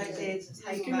a good idea to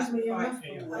take Excuse that me, right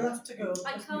I'll have to go.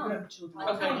 I can't.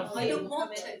 I don't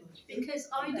want to because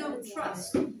I don't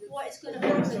trust what is going to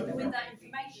happen with that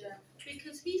information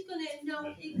because he's going to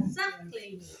know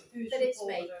exactly that it's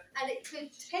me and it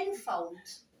could tenfold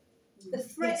the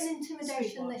threat and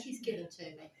intimidation that he's given to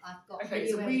me. I've got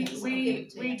so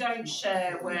we don't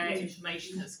share where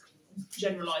information that's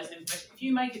generalised information. If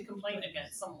you make a complaint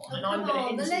against someone and I'm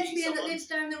going to interview the lesbian someone, that lives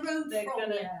down the road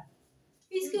from you.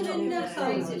 He's going to know,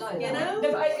 like, you know?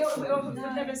 No, but I would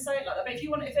never say it like that. But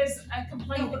if there's a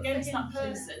complaint against that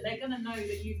person, they're going to know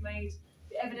that you've made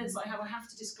the evidence that I have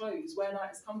to disclose where that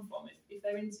has come from. If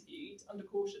they're interviewed under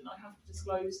caution, I have to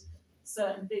disclose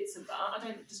certain bits of that. I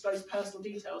don't disclose personal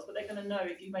details, but they're going to know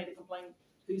if you've made a complaint,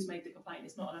 who's made the complaint.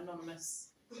 It's not an anonymous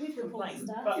complaint.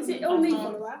 But is it only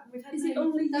follow-up? Is it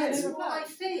only That's what I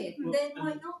fear. There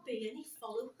might not be any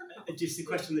follow-up. Just a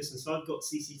question, listen. So I've got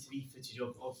CCTV footage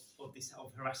of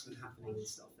harassment happening and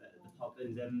stuff at the pub,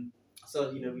 and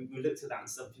so we looked at that and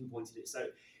stuff, pinpointed it. So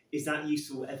is that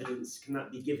useful evidence? Can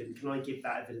that be given? Can I give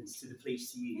that evidence to the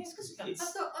police to use? I've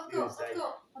got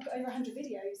over 100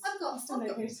 videos. I've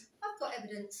got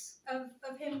evidence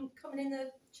of him coming in the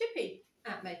chippy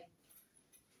at me.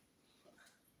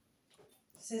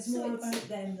 Says more about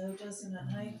them though, doesn't it?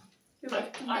 Hey?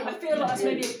 I feel like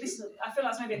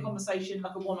that's maybe a conversation,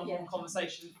 like a one-on-one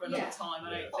conversation for another time.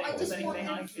 I don't think there's anything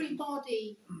I can.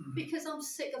 Everybody, because I'm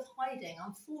sick of hiding.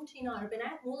 I'm 49. I've been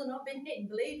out more than I've been hidden.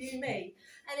 Believe you me.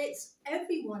 And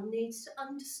everyone needs to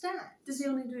understand. Does he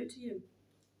only do it to you?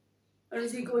 Or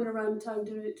is he going around town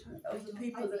doing it to other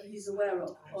people that he's aware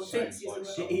of? Or thinks he's aware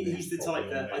of? He's the type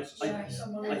that I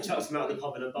chucked him out of the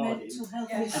pub and I barred him,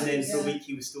 and then for a week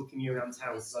he was stalking me around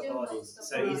town because I barred him.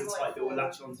 So he's the type that will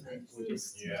latch on to people and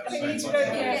just... I think you need to be very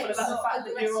careful about the fact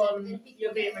that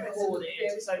you're being recorded,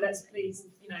 so let's please,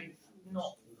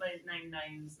 not name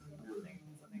names and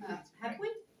things. Have we?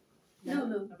 No.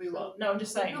 Have we what? No, I'm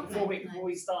just saying, before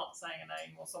we start saying a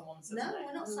name or someone says a name. No,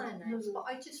 we're not saying names, but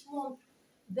I just want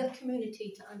the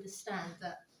community to understand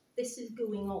that this is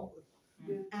going on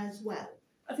as well.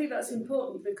 I think that's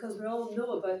important because we all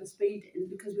know about the speeding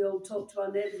because we all talk to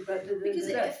our neighbours about it. Because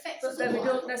it affects but then we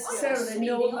don't necessarily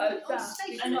know about that.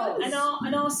 And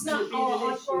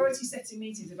our priority setting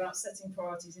meetings about setting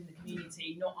priorities in the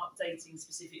community, not updating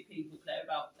specific people, Claire,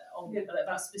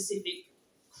 about specific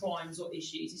crimes or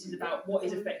issues. This is about what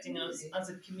is affecting us as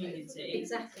a community.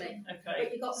 Exactly. Okay.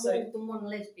 But you've got more than one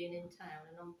lesbian in town,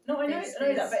 and I know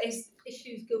that, but it's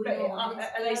issues going on.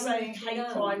 Are they saying hate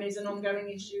crime is an ongoing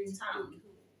issue in town?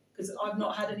 Because I've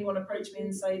not had anyone approach me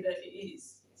and say that it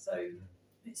is. So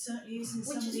it certainly is in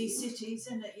some of these cities,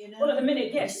 isn't it? You know. Well, at the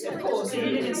minute, yes, of course. If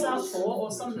you live in Southport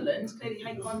or Sunderland, clearly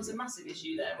hate crime is a massive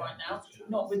issue there right now.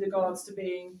 Not with regards to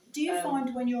being. Do you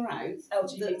find when you're out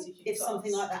LGBTQ+, that if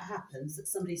something like that happens, that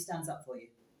somebody stands up for you?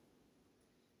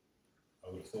 I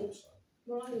would have thought so.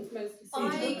 Well, I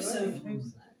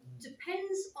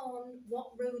depends on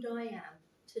what road I am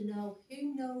to know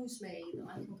who knows me that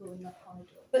I can go and knock on a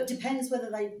door. But depends whether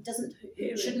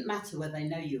it shouldn't matter whether they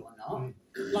know you or not.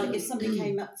 Like if somebody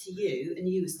came up to you and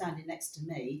you were standing next to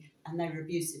me and they were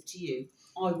abusive to you,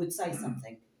 I would say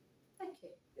something. Thank you.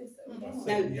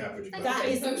 No, that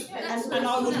is, and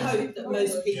I would hope that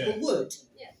most people would.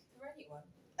 Yeah, for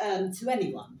anyone. To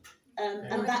anyone.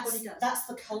 And that's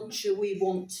the culture we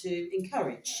want to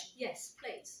encourage. Yes,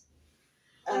 please.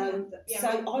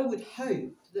 So I would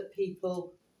hope that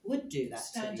people would do that.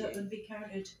 Stand up and be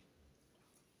counted.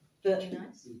 But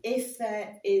if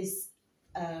there is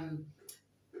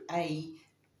a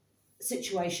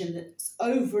situation that's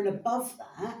over and above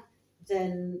that,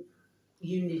 then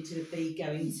you need to be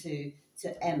going to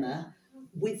Emma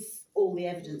with all the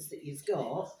evidence that you've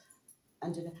got.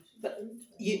 But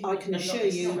I can assure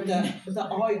you that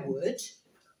I would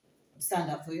stand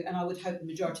up for you, and I would hope the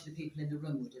majority of the people in the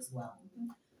room would as well.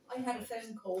 I had a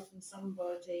phone call from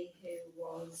somebody who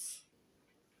was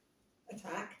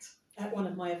attacked at one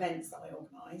of my events that I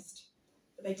organised,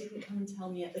 but they didn't come and tell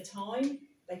me at the time.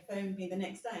 They phoned me the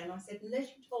next day, and I said, unless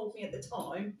you told me at the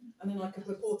time, and then I could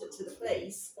report it to the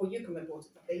police, or you can report it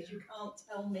to the police, you can't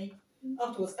tell me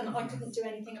afterwards, and I couldn't do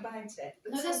anything about it.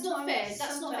 No, that's not fair.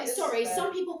 That's not fair. Sorry,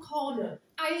 some people can't.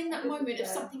 In that moment of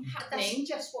something happening, That's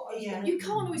just what I was you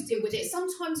can't always deal with it.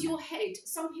 Sometimes your head.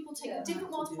 Some people take a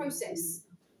different way to process.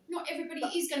 Not everybody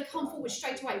is going to come forward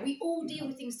straight away. We all deal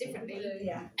with things differently.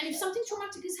 Yeah. And if something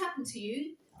traumatic has happened to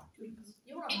you,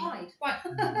 you're not hide.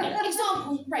 Right.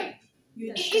 Example, rape.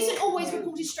 It isn't always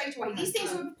reported straight away. These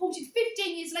things are reported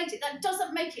 15 years later. That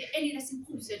doesn't make it any less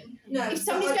important. No, if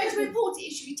somebody's going to report it,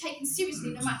 it should be taken seriously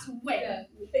no matter when. Yeah.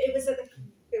 But it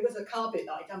was a car bit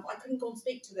that I done. But I couldn't go and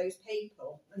speak to those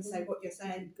people and say what you're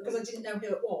saying because I didn't know who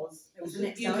it was. It was the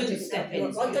next time I didn't step in.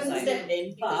 I couldn't step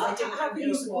in, but I didn't how know can who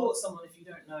you it support was. someone if you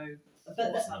don't know?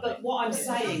 But what I'm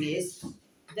saying is,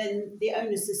 then the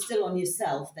onus is still on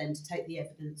yourself then to take the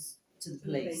evidence to the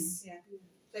police. Yeah.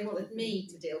 They wanted me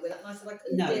to deal with it, and I said I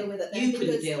couldn't No, deal with it. Then you couldn't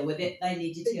because- deal with it. They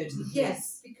needed to go to the police.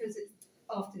 Yes, because it's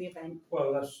after the event.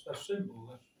 Well, that's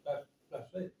simple.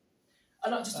 That's it.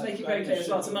 And just to make it very clear as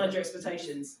well, to manage your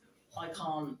expectations, I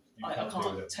can't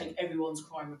take everyone's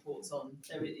crime reports on.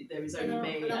 There is only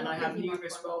me, and I have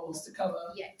numerous roles to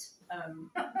cover. Yet.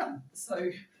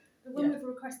 So. But when we've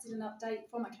requested an update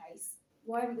from a case,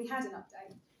 why haven't we had an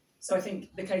update? So I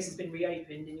think the case has been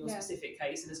reopened in your Yeah. specific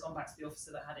case and has gone back to the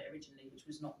officer that had it originally, which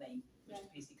was not me, which was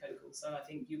PC Cokel. So I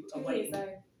think you are 2 waiting. years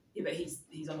though. Yeah, but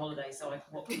he's on holiday, so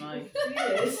what can I?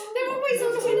 They're always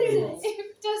on holiday.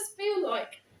 It does feel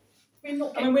like we're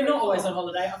not. I mean, we're not always on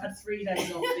holiday. I've had 3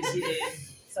 days off this year,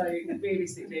 so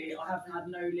realistically, I haven't had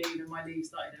no leave, and my leave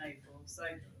started in April. So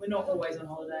we're not always on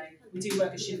holiday. We do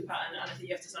work a shift pattern, and I think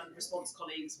you have to understand response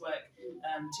colleagues work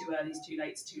 2 earlies, 2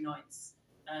 lates, 2 nights.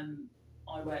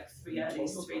 I work 3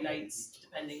 earlies, 3 lates,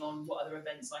 depending on what other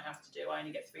events I have to do. I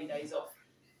only get 3 days off,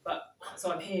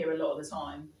 so I'm here a lot of the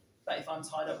time. But if I'm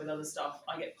tied up with other stuff,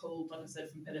 I get pulled, like I said,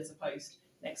 from pillar to post.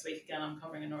 Next week again, I'm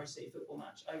covering a Norwich City football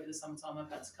match. Over the summertime, I've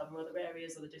had to cover other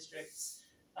areas, other districts.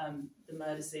 The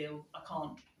murder seal, I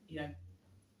can't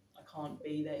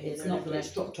be there. It's not that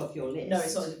it's dropped off your list. No,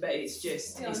 it's not. But it's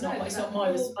just it's not my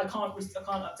list. I can't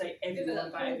update everyone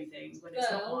about everything when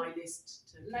it's not my list.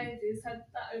 Ladies had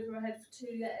that over her head for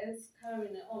 2 years,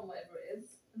 carrying it on, whatever it is,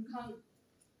 and can't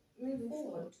move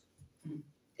forward.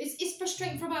 It's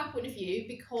frustrating from our point of view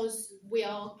because we're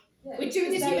Yeah, doing this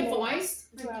it's you terrible. advised.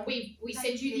 Well, We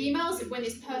send you the emails of when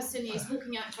this person is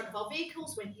walking out in front of our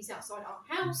vehicles, when he's outside our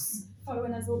house.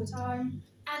 Following us all the time.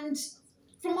 And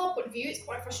from our point of view, it's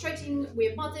quite frustrating.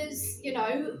 We're mothers,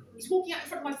 he's walking out in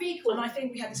front of my vehicle. And I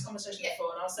think we had this conversation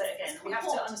before, and I'll say it again. We have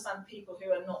to understand people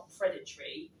who are not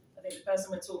predatory I think the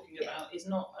person we're talking about is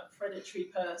not a predatory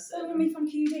person. Following me from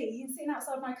QD and sitting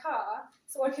outside my car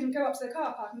so I can go up to the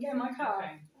car park and get in my car.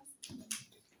 Okay.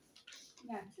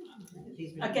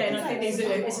 Yeah. Again, I think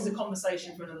this is a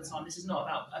conversation for another time. This is not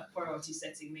about a priority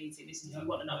setting meeting. This is if you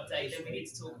want an update, then we need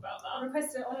to talk about that. I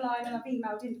requested it online and I've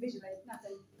emailed individually,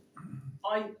 nothing.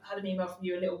 I had an email from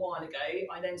you a little while ago.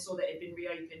 I then saw that it had been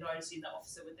reopened. I assumed that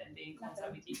officer would then be in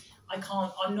contact with you.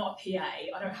 I'm not a PA.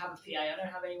 I don't have a PA. I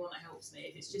don't have anyone that helps me.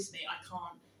 If it's just me, I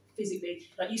can't physically.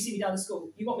 Like you see me down the school.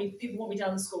 People want me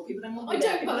down the school. People then want me I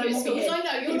don't bug your schools. I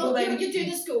know you're doing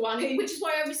the school one, which is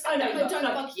why I respect that. I don't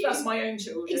bug you. That's my own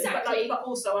children. Exactly. But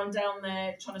also, I'm down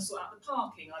there trying to sort out the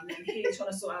parking. I'm then here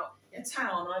trying to sort out the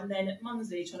town. I'm then at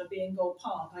Munsley trying to be in Gold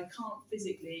Park. I can't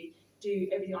physically do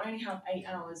everything. I only have 8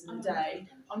 hours in a day.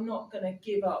 I'm not going to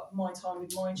give up my time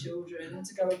with my children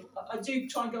to go. I do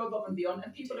try and go above and beyond.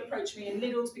 And people approach me in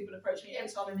Lidl's. People approach me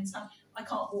every time I'm in town. I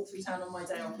can't walk through town on my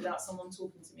day off without someone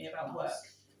talking to me about work.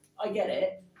 I get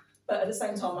it, but at the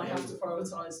same time, I have to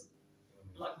prioritise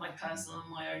like my personal and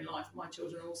my own life. My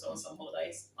children are also on some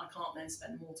holidays. I can't then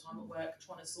spend more time at work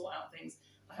trying to sort out things.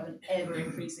 I have an ever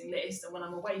increasing list, and when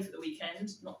I'm away for the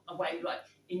weekend, not away like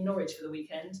in Norwich for the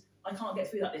weekend, I can't get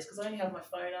through that list because I only have my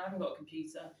phone. I haven't got a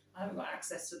computer. I haven't got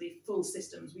access to the full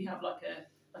systems. We have like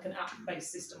an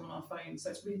app-based system on our phone,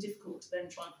 so it's really difficult to then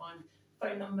try and find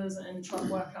phone numbers and try and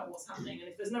work out what's happening. And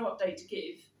if there's no update to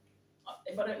give,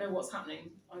 if I don't know what's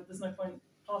happening, there's no point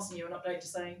passing you an update to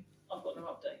say I've got no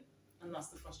update, and that's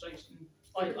the frustration.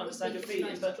 I understand your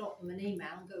feeling, but drop them an email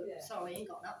and go, sorry, I ain't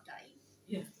got an update.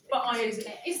 Yeah, but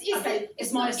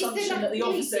it's my assumption that the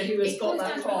officer who has got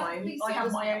that crime, I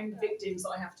have my own victims that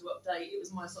I have to update. It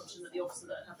was my assumption that the officer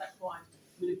that had that crime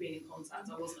would have been in contact.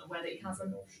 I wasn't aware that he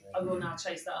hasn't. I will now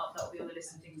chase that up. That will be on the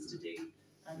list of things to do,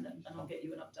 and I'll get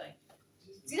you an update.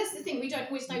 See, that's the thing. We don't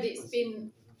always know that it's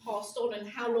been passed on and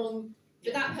how long.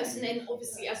 But that person then,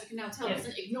 obviously, as you can now tell,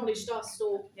 hasn't acknowledged us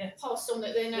or passed on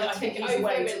that they're now taking over.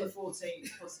 Away till the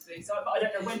 14th, possibly. So, but I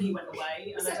don't know when he went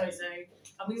away, and I don't know.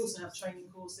 And we also have training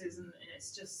courses, and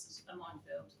it's just a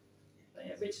minefield. But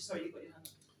yeah, Richard, sorry, you've got your hand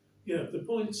up. Yeah, the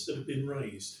points that have been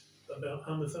raised about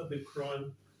homophobic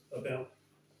crime, about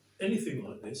anything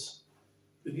like this,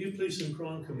 the new Police and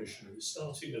Crime Commissioner is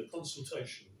starting a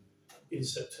consultation in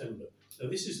September. Now,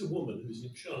 this is the woman who's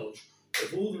in charge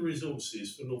of all the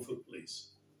resources for Norfolk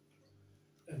Police.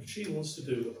 And she wants to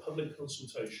do a public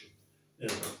consultation.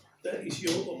 Now, that is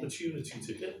your opportunity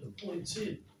to get the points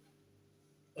in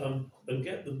and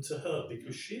get them to her,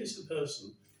 because she is the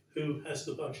person who has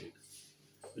the budget.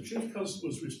 The Chief Constable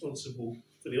is responsible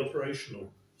for the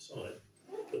operational side,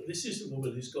 but this is the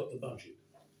woman who's got the budget.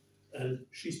 And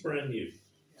she's brand new.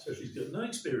 So she's got no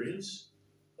experience,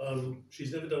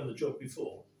 she's never done the job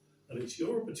before, and it's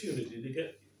your opportunity to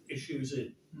get issues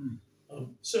in.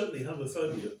 Certainly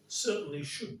homophobia certainly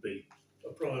should be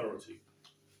a priority,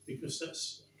 because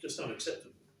that's just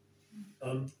unacceptable.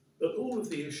 But all of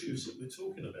the issues that we're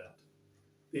talking about,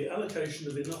 the allocation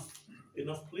of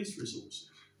enough police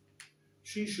resources,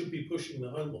 she should be pushing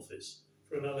the Home Office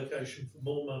for an allocation for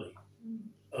more money.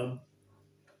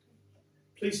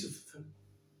 Police have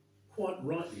quite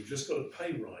rightly just got a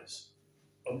pay rise.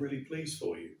 I'm really pleased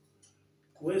for you.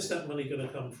 Where's that money going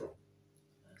to come from?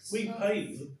 We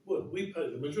pay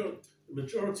the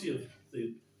majority of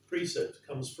the precept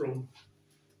comes from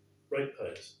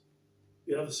ratepayers.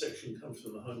 The other section comes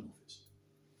from the Home Office.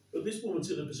 But this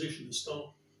woman's in a position to start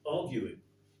arguing,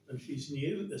 and she's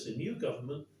new. There's a new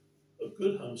government, a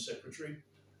good Home Secretary,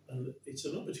 and it's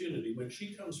an opportunity when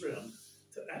she comes round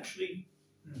to actually,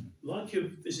 like you're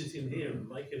visiting here and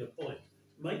making a point,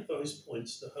 make those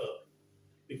points to her.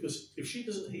 Because if she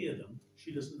doesn't hear them,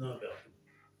 she doesn't know about them.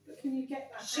 But can you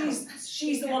get that?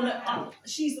 She's the one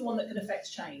that can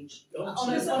affect change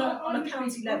on a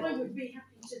county level. I would be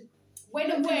happy to. When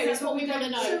and where is what we want to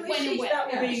know. So when and where.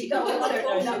 That will be. That will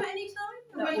Any time.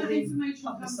 When that information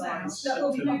comes out, that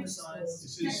will be publicised.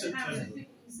 It's in September.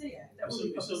 People can see it.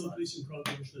 It's on the Police and Crime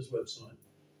Commissioner's website.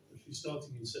 She's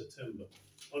starting in September.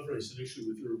 I've raised an issue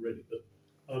with her already, but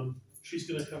she's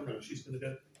going to come round. She's going to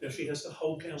go. Now she has the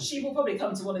whole county. She will probably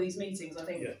come to one of these meetings. I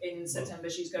think in September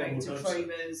she's going to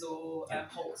Crovers or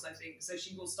Holts. I think so.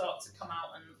 She will start to come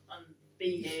out and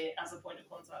be here as a point of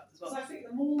contact as well. So I think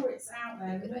the more it's out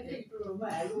there, the more people are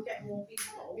aware, we'll get more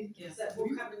people that will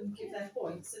come and give their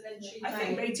points. And then I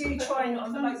think they do try and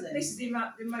this is the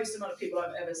most amount of people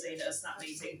I've ever seen at a SNAP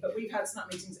meeting. But we've had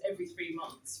SNAP meetings every 3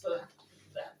 months for.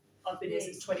 I've been here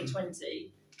since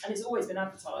 2020, and it's always been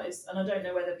advertised. And I don't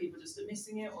know whether people just are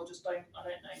missing it or just don't. I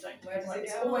don't know.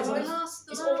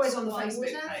 It's always on the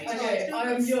Facebook page. Okay,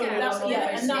 I am your and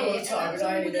that was time, but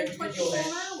I only know because you're there.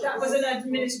 That was an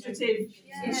administrative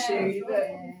issue.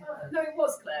 No, it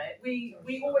was, Claire.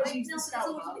 We always use the Scout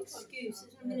Hub. It's an excuse.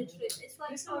 It's an administrative. It's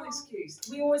like it's not an excuse.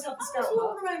 We always have the Scout Hub. I was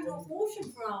walking around North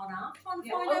Walsham for an hour and a half trying to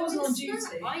find out. I wasn't on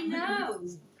duty. I know.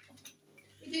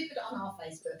 We did put it on our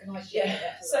Facebook, and I shared it.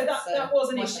 So that was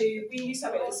an issue. We used to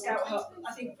have it at the Scout Hub.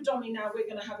 I think predominantly now we're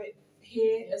going to have it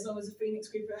here, as long as the Phoenix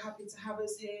Group are happy to have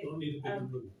us here. I need a bigger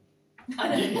room.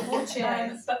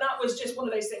 But that was just one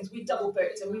of those things. We double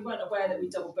booked, and we weren't aware that we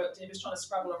double booked. And it was trying to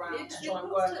scrabble around to try and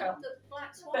work out.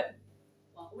 But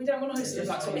we don't want to host it.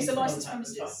 It's a licensed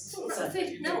premises.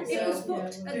 No, it was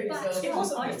booked at the back. It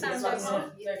wasn't. I found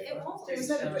out. It was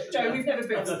never booked. Joe, we've never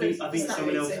booked. I think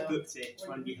someone else booked it,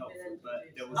 trying to be helpful, but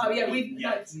there was. Oh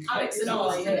yeah, Alex and I.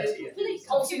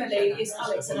 Ultimately, it's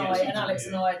Alex and I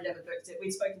had never booked it.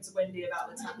 We'd spoken to Wendy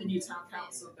about the new town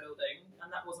council building,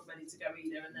 and that wasn't ready to go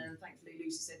either. And then thankfully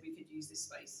Lucy said we could use this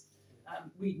space.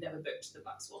 We'd never booked the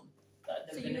back one.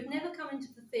 So you would never come into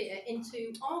the theatre,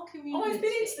 into our community? Oh, I've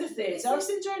been into the theatre. I was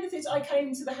enjoying the theatre. I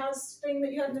came to the house thing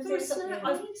that you had in the theatre.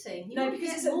 No,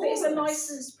 because it's a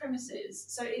licensed premises.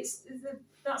 So it's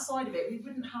that side of it. We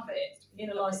wouldn't have it in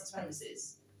a licensed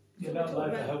premises. You're not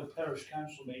allowed to hold parish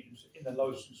council meetings in a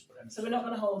licensed premises. So we're not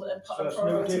going to hold a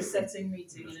priority setting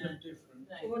meeting.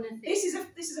 No. This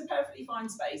is a perfectly fine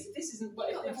space. If this isn't,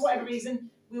 if for whatever reason,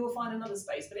 we will find another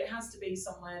space, but it has to be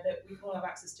somewhere that we can all have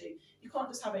access to. You can't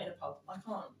just have it in a pub. I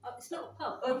can't. It's not a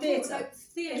pub. A theatre.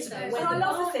 Theatre. I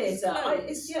love the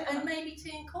theatre. And maybe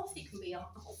tea and coffee can be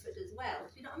offered as well.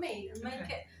 Do you know what I mean? And make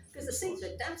it, because the seats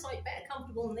are damn sight better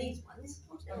comfortable than these ones.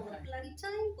 They're on a bloody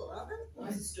table, aren't they?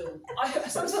 Nice stool.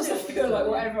 Sometimes I feel like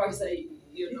whatever I say,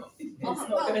 you're not. It's not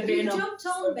going to be enough. You jumped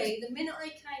on me the minute I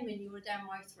came in. You were down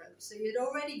my throat, so you'd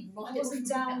already. I wasn't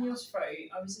down your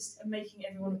throat. I was just making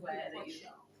everyone aware that you.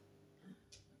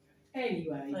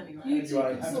 Anyway, you two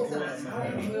can sort that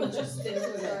out. We'll just deal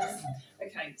with it.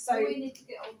 Okay, so we need to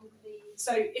get on with the.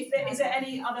 So, is there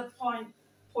any other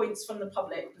points from the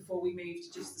public before we move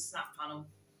to just the snap panel?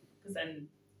 Because then,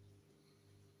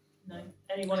 no.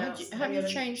 Anyone else? Have you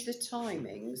changed the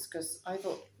timings? Because I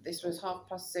thought this was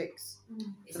 6:30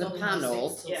 for the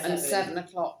panel and 7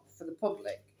 o'clock for the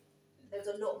public. There's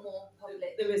a lot more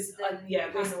public. There was,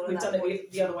 we've done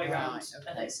it the other way around,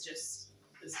 and it's just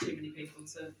there's too many people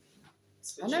to.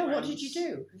 I know. What did you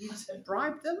do? You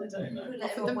bribed them? I don't know.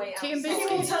 Offered them tea and biscuits?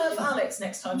 You will tell Alex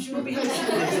next time. She will be hosting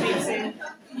the next meeting.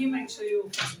 Can you make sure you're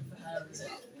present for her?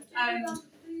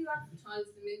 Do you advertise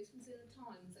the meetings in the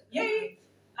Times?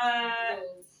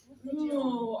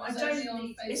 No, I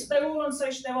don't. They're all on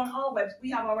social. They're on our web. We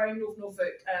have our own North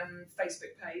Norfolk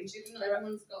Facebook page.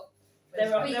 Everyone's got.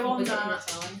 They're on that.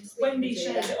 Wendy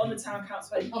shares it on the town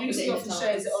council page. Lucy often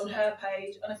shares it on her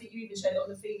page, and I think you even shared it on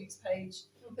the Phoenix page.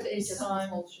 We'll put it into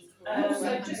time. Also,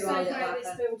 just say where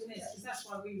this building is, because that's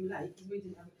why we were late, because we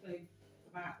didn't have a clue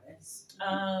about this.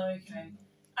 Okay.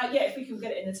 Yeah, if we can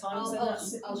get it in the Times, then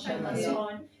that's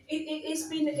fine. It's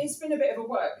been a bit of a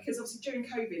work because obviously during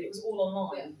COVID it was all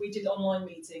online. Yeah. We did online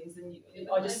meetings, and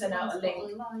I just sent out a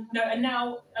link. No, and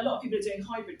now a lot of people are doing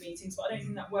hybrid meetings, but I don't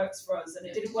think that works for us. And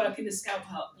it didn't work in the Scout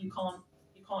Hub. You can't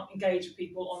engage with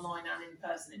people online and in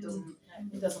person. It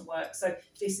doesn't work. So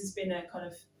this has been a kind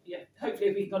of hopefully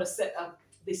if we've got to set up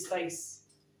this space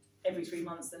every 3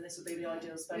 months, then this will be the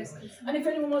ideal space. And if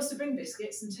anyone wants to bring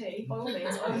biscuits and tea, by all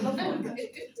means, I would love one.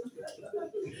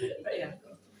 But yeah.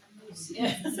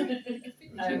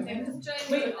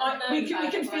 We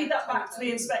can feed that back to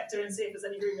the inspector and see if there's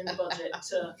any room in the budget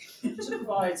to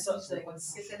provide such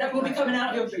things. That will be coming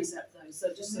out of your precept though,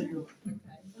 so just so you're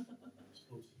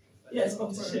yeah,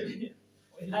 sponsorship.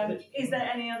 Is there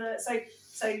any other?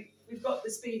 So we've got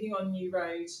the speeding on New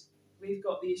Road. We've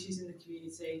got the issues in the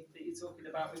community that you're talking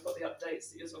about. We've got the updates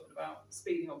that you're talking about.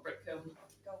 Speeding on Brickham,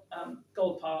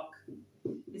 Gold Park.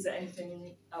 Is there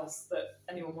anything else that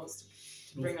anyone wants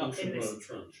to bring up in this?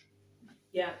 Trench.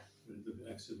 Yeah. The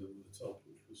accident at the top,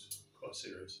 which was quite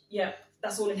serious. Yeah,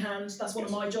 that's all in hand. That's one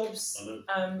of my jobs.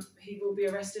 I know. He will be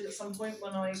arrested at some point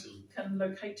when I can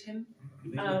locate him.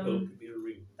 Give me a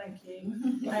ring. Thank you.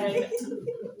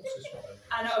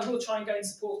 And I will try and go and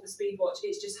support the speed watch.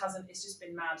 It's just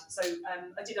been mad. So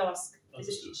I did ask. Is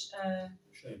it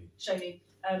Shaney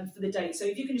for the date? So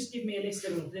if you can just give me a list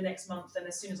of the next month, then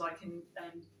as soon as I can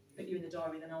put you in the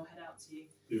diary, then I'll head out to you.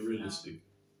 Be realistic.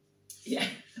 Yeah.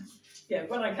 Yeah,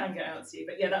 when I can get out to you.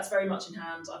 But yeah, that's very much in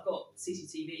hand. I've got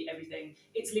CCTV, everything.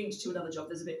 It's linked to another job.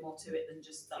 There's a bit more to it than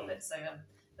just that bit. So,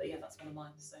 but yeah, that's one of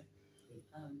mine. So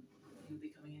he'll be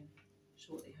coming in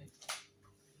shortly,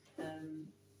 hopefully.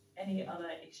 Any other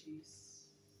issues?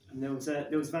 And there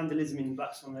was vandalism in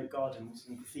Blackswan Road Garden with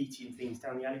some graffiti and things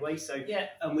down the alleyway. So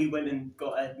and we went and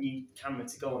got a new camera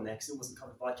to go on there because it wasn't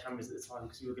covered by cameras at the time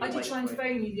because we were going to I did try and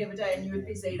phone you the other day and you were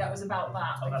busy. That was about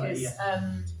that because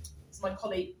it's my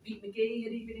colleague Pete McGee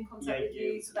had been in contact with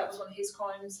you, so that was one of his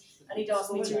crimes, and he'd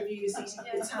asked me to review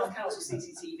the town council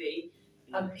CCTV.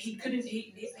 He couldn't.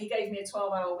 He gave me a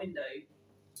 12-hour window.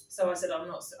 So I said, I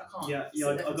can't.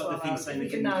 I got the thing saying we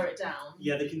can narrow it down.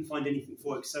 Yeah, they couldn't find anything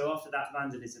for it. So after that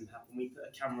vandalism happened, we put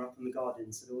a camera up in the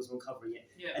garden, so there was one covering it.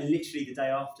 Yeah. And literally the day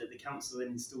after, the council then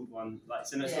installed one.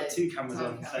 So now it's got 2 cameras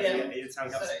on. So the town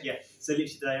council. So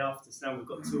literally the day after, so now we've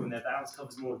got 2 on there. The house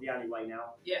covers more of the alleyway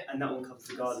now. Yeah. And that one covers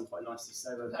the garden quite nicely.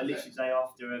 So literally the day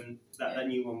after, that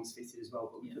new one was fitted as well.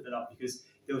 But we put that up because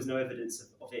there was no evidence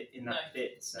of it in that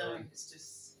bit. So no, it's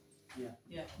just.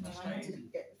 Yeah. I had to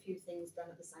get a few things done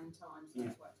at the same time, so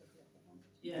that's why it took a little bit longer.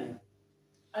 Yeah.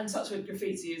 And Touchwood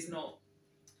graffiti is not.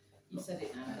 You said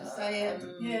it now. Say it.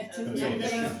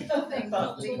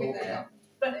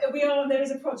 But we are. There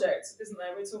is a project, isn't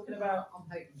there? We're talking about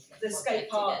the skate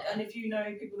park, and if you know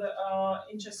people that are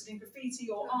interested in graffiti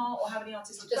or art or have any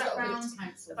artistic backgrounds,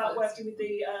 about working with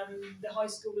the high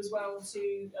school as well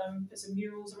to put some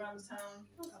murals around the town.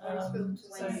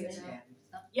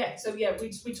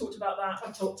 We talked about that.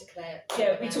 I talked to Claire.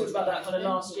 Yeah, we talked about that kind of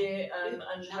last year, and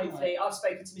hopefully I've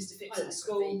spoken to Mr. Phipps at the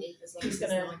school. He's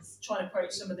going to try and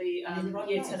approach some of the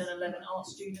year 10 and 11 art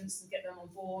students and get them on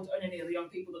board, and any of the young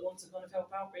people that want to kind of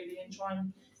help out really and try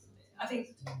and. I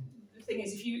think the thing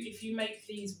is, if you make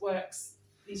these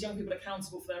young people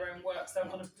accountable for their own works, they'll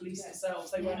kind of police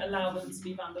themselves. They won't allow them to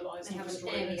be vandalised. They have an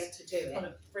area to do it. Kind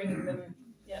of bringing them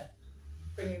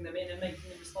in and making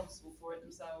them responsible for it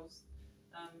themselves.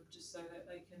 Just so that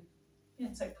they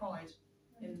can take pride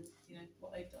in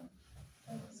what they've done.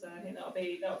 So I think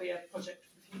that'll be a project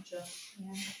for the future.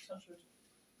 Yeah. Touchwood.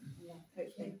 Yeah,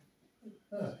 hopefully.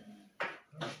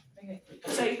 Okay.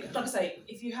 So like I say,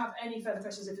 if you have any further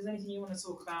questions, if there's anything you want to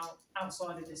talk about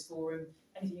outside of this forum,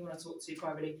 anything you want to talk to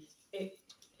privately,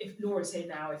 if Laura's here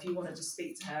now, if you want to just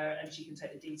speak to her and she can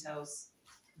take the details.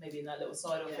 Maybe in that little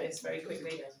side office very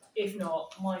quickly. If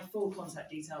not, my full contact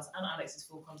details and Alex's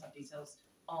full contact details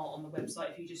are on the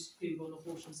website. If you just Google North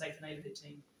Walsham Safety Neighbourhood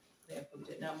Team, I think I've put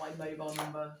it now. My mobile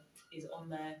number is on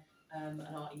there, and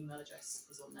our email address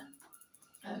is on there,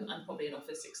 and probably an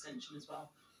office extension as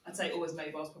well. I'd say always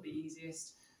mobile is probably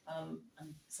easiest, and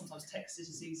sometimes text is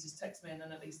as easy as text me, and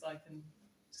then at least I can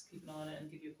just keep an eye on it and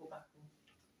give you a call back.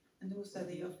 And also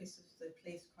the Office of the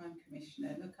Police Crime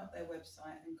Commissioner, look up their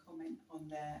website and comment on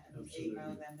there and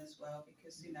email them as well,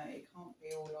 because it can't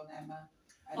be all on Emma.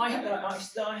 I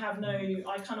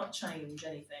cannot change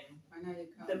anything. I know you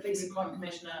can't. The Police and Crime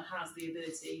Commissioner has the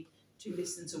ability to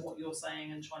listen to what you're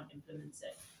saying and try and implement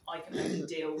it. I can only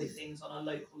deal with things on a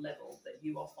local level that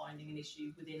you are finding an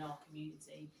issue within our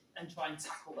community and try and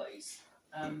tackle those.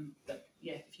 But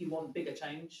if you want bigger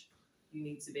change, you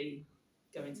need to be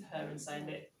going to her and saying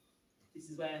that this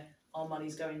is where our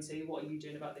money's going to, what are you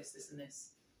doing about this, this and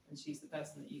this? And she's the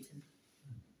person that you can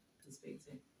speak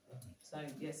to. So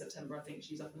September I think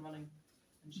she's up and running,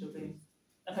 and she'll be,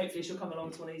 and hopefully she'll come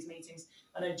along to one of these meetings.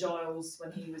 I know Giles,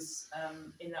 when he was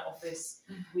in that office,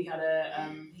 we had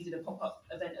he did a pop-up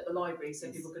event at the library, so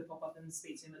people could pop up and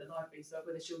speak to him at the library, so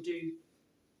whether she'll do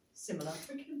similar.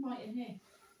 We can invite him here.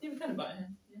 Yeah, we can invite her,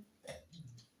 yeah.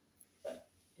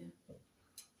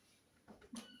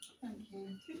 Thank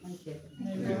you. Thank you.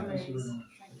 No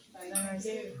worries.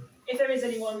 If there is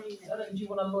anyone, do you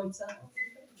want to loiter?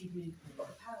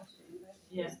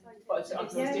 Yeah, but I can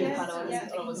always do the panel.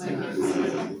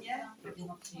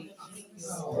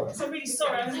 So I'm really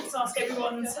sorry, I'm going to ask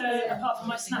everyone to, apart from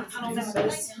my snap panel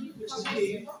members, which is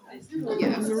you.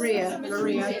 Yeah, Maria.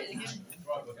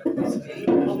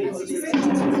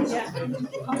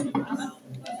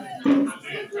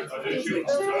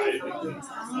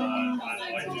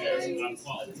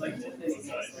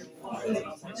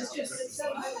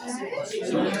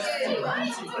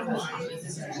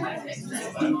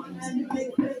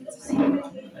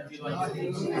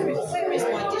 Where is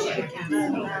my tissue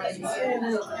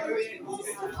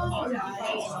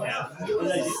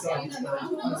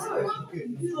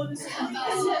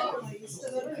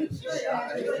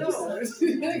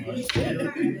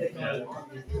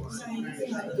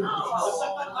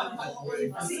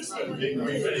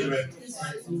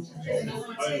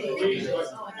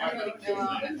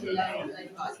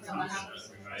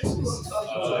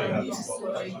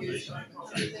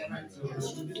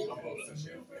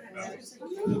It's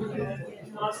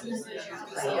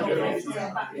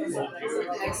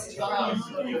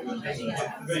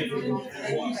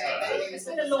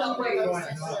been a long week.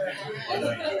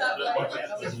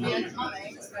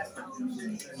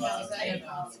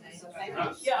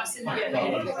 Yeah, I've seen it.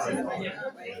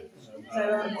 So,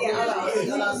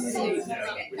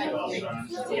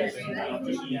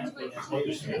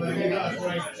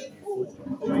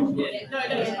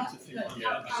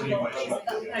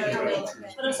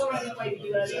 but I saw on the way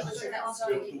you earlier.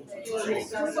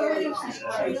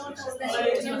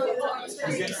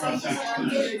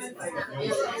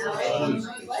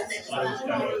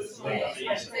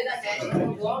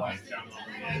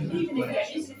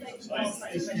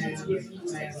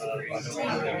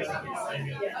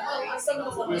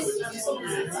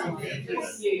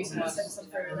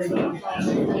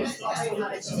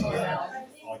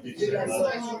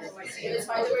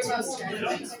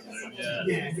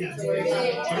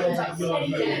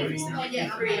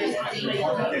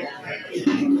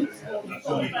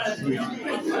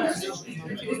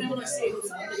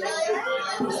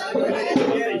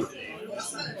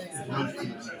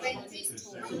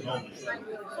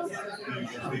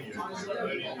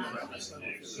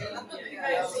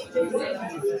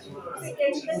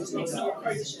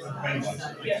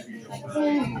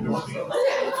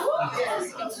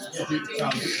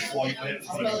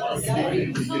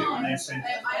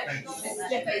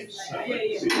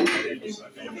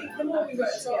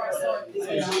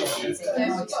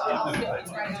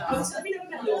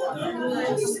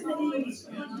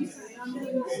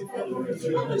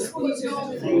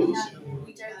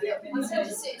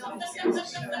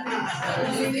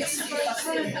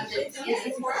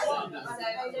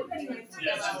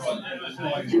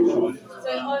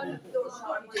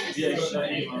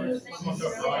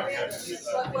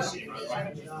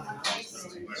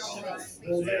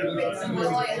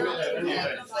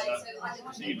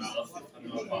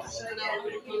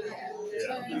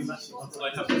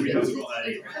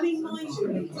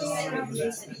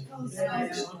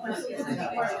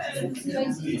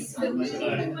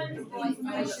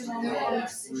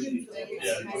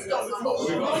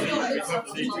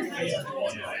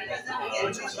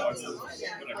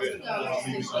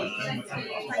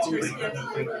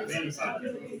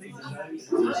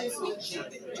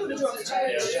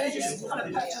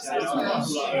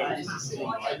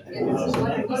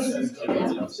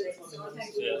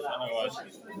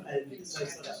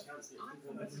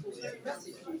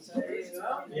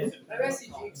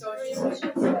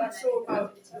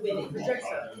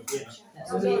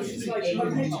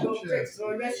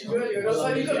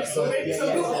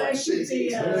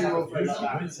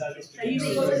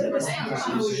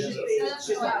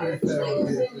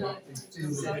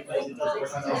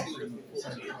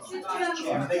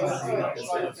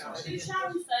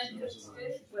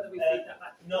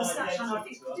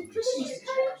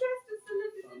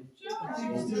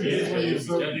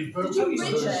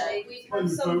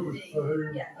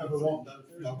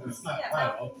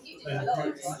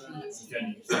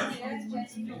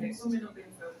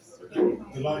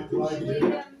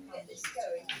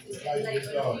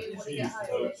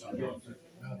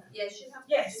 Yes.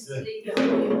 Yes.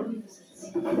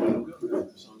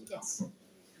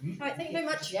 Right, thank you very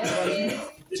much. Do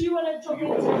you want to drop in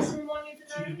to remind me of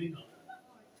the name?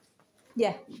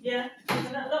 Yeah. Yeah, and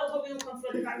that'll probably all come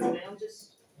further back to me.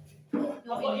 I've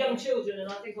got young children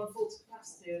and I think I'm full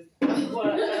capacity of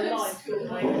work and life,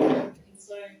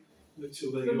 so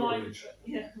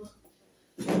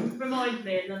remind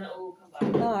me and then it'll all come back.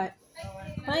 All right.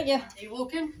 Thank you. Are you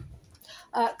walking?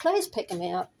 Claire's picking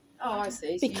me up. Oh, I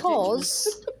see. So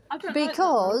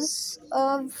because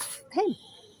of him.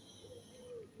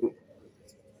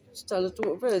 Tell us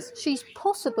what it is. She's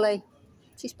possibly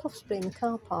in the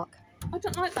car park. I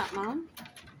don't like that, Mum.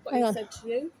 What Hang he on. said to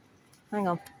you. Hang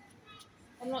on.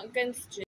 I'm not against you.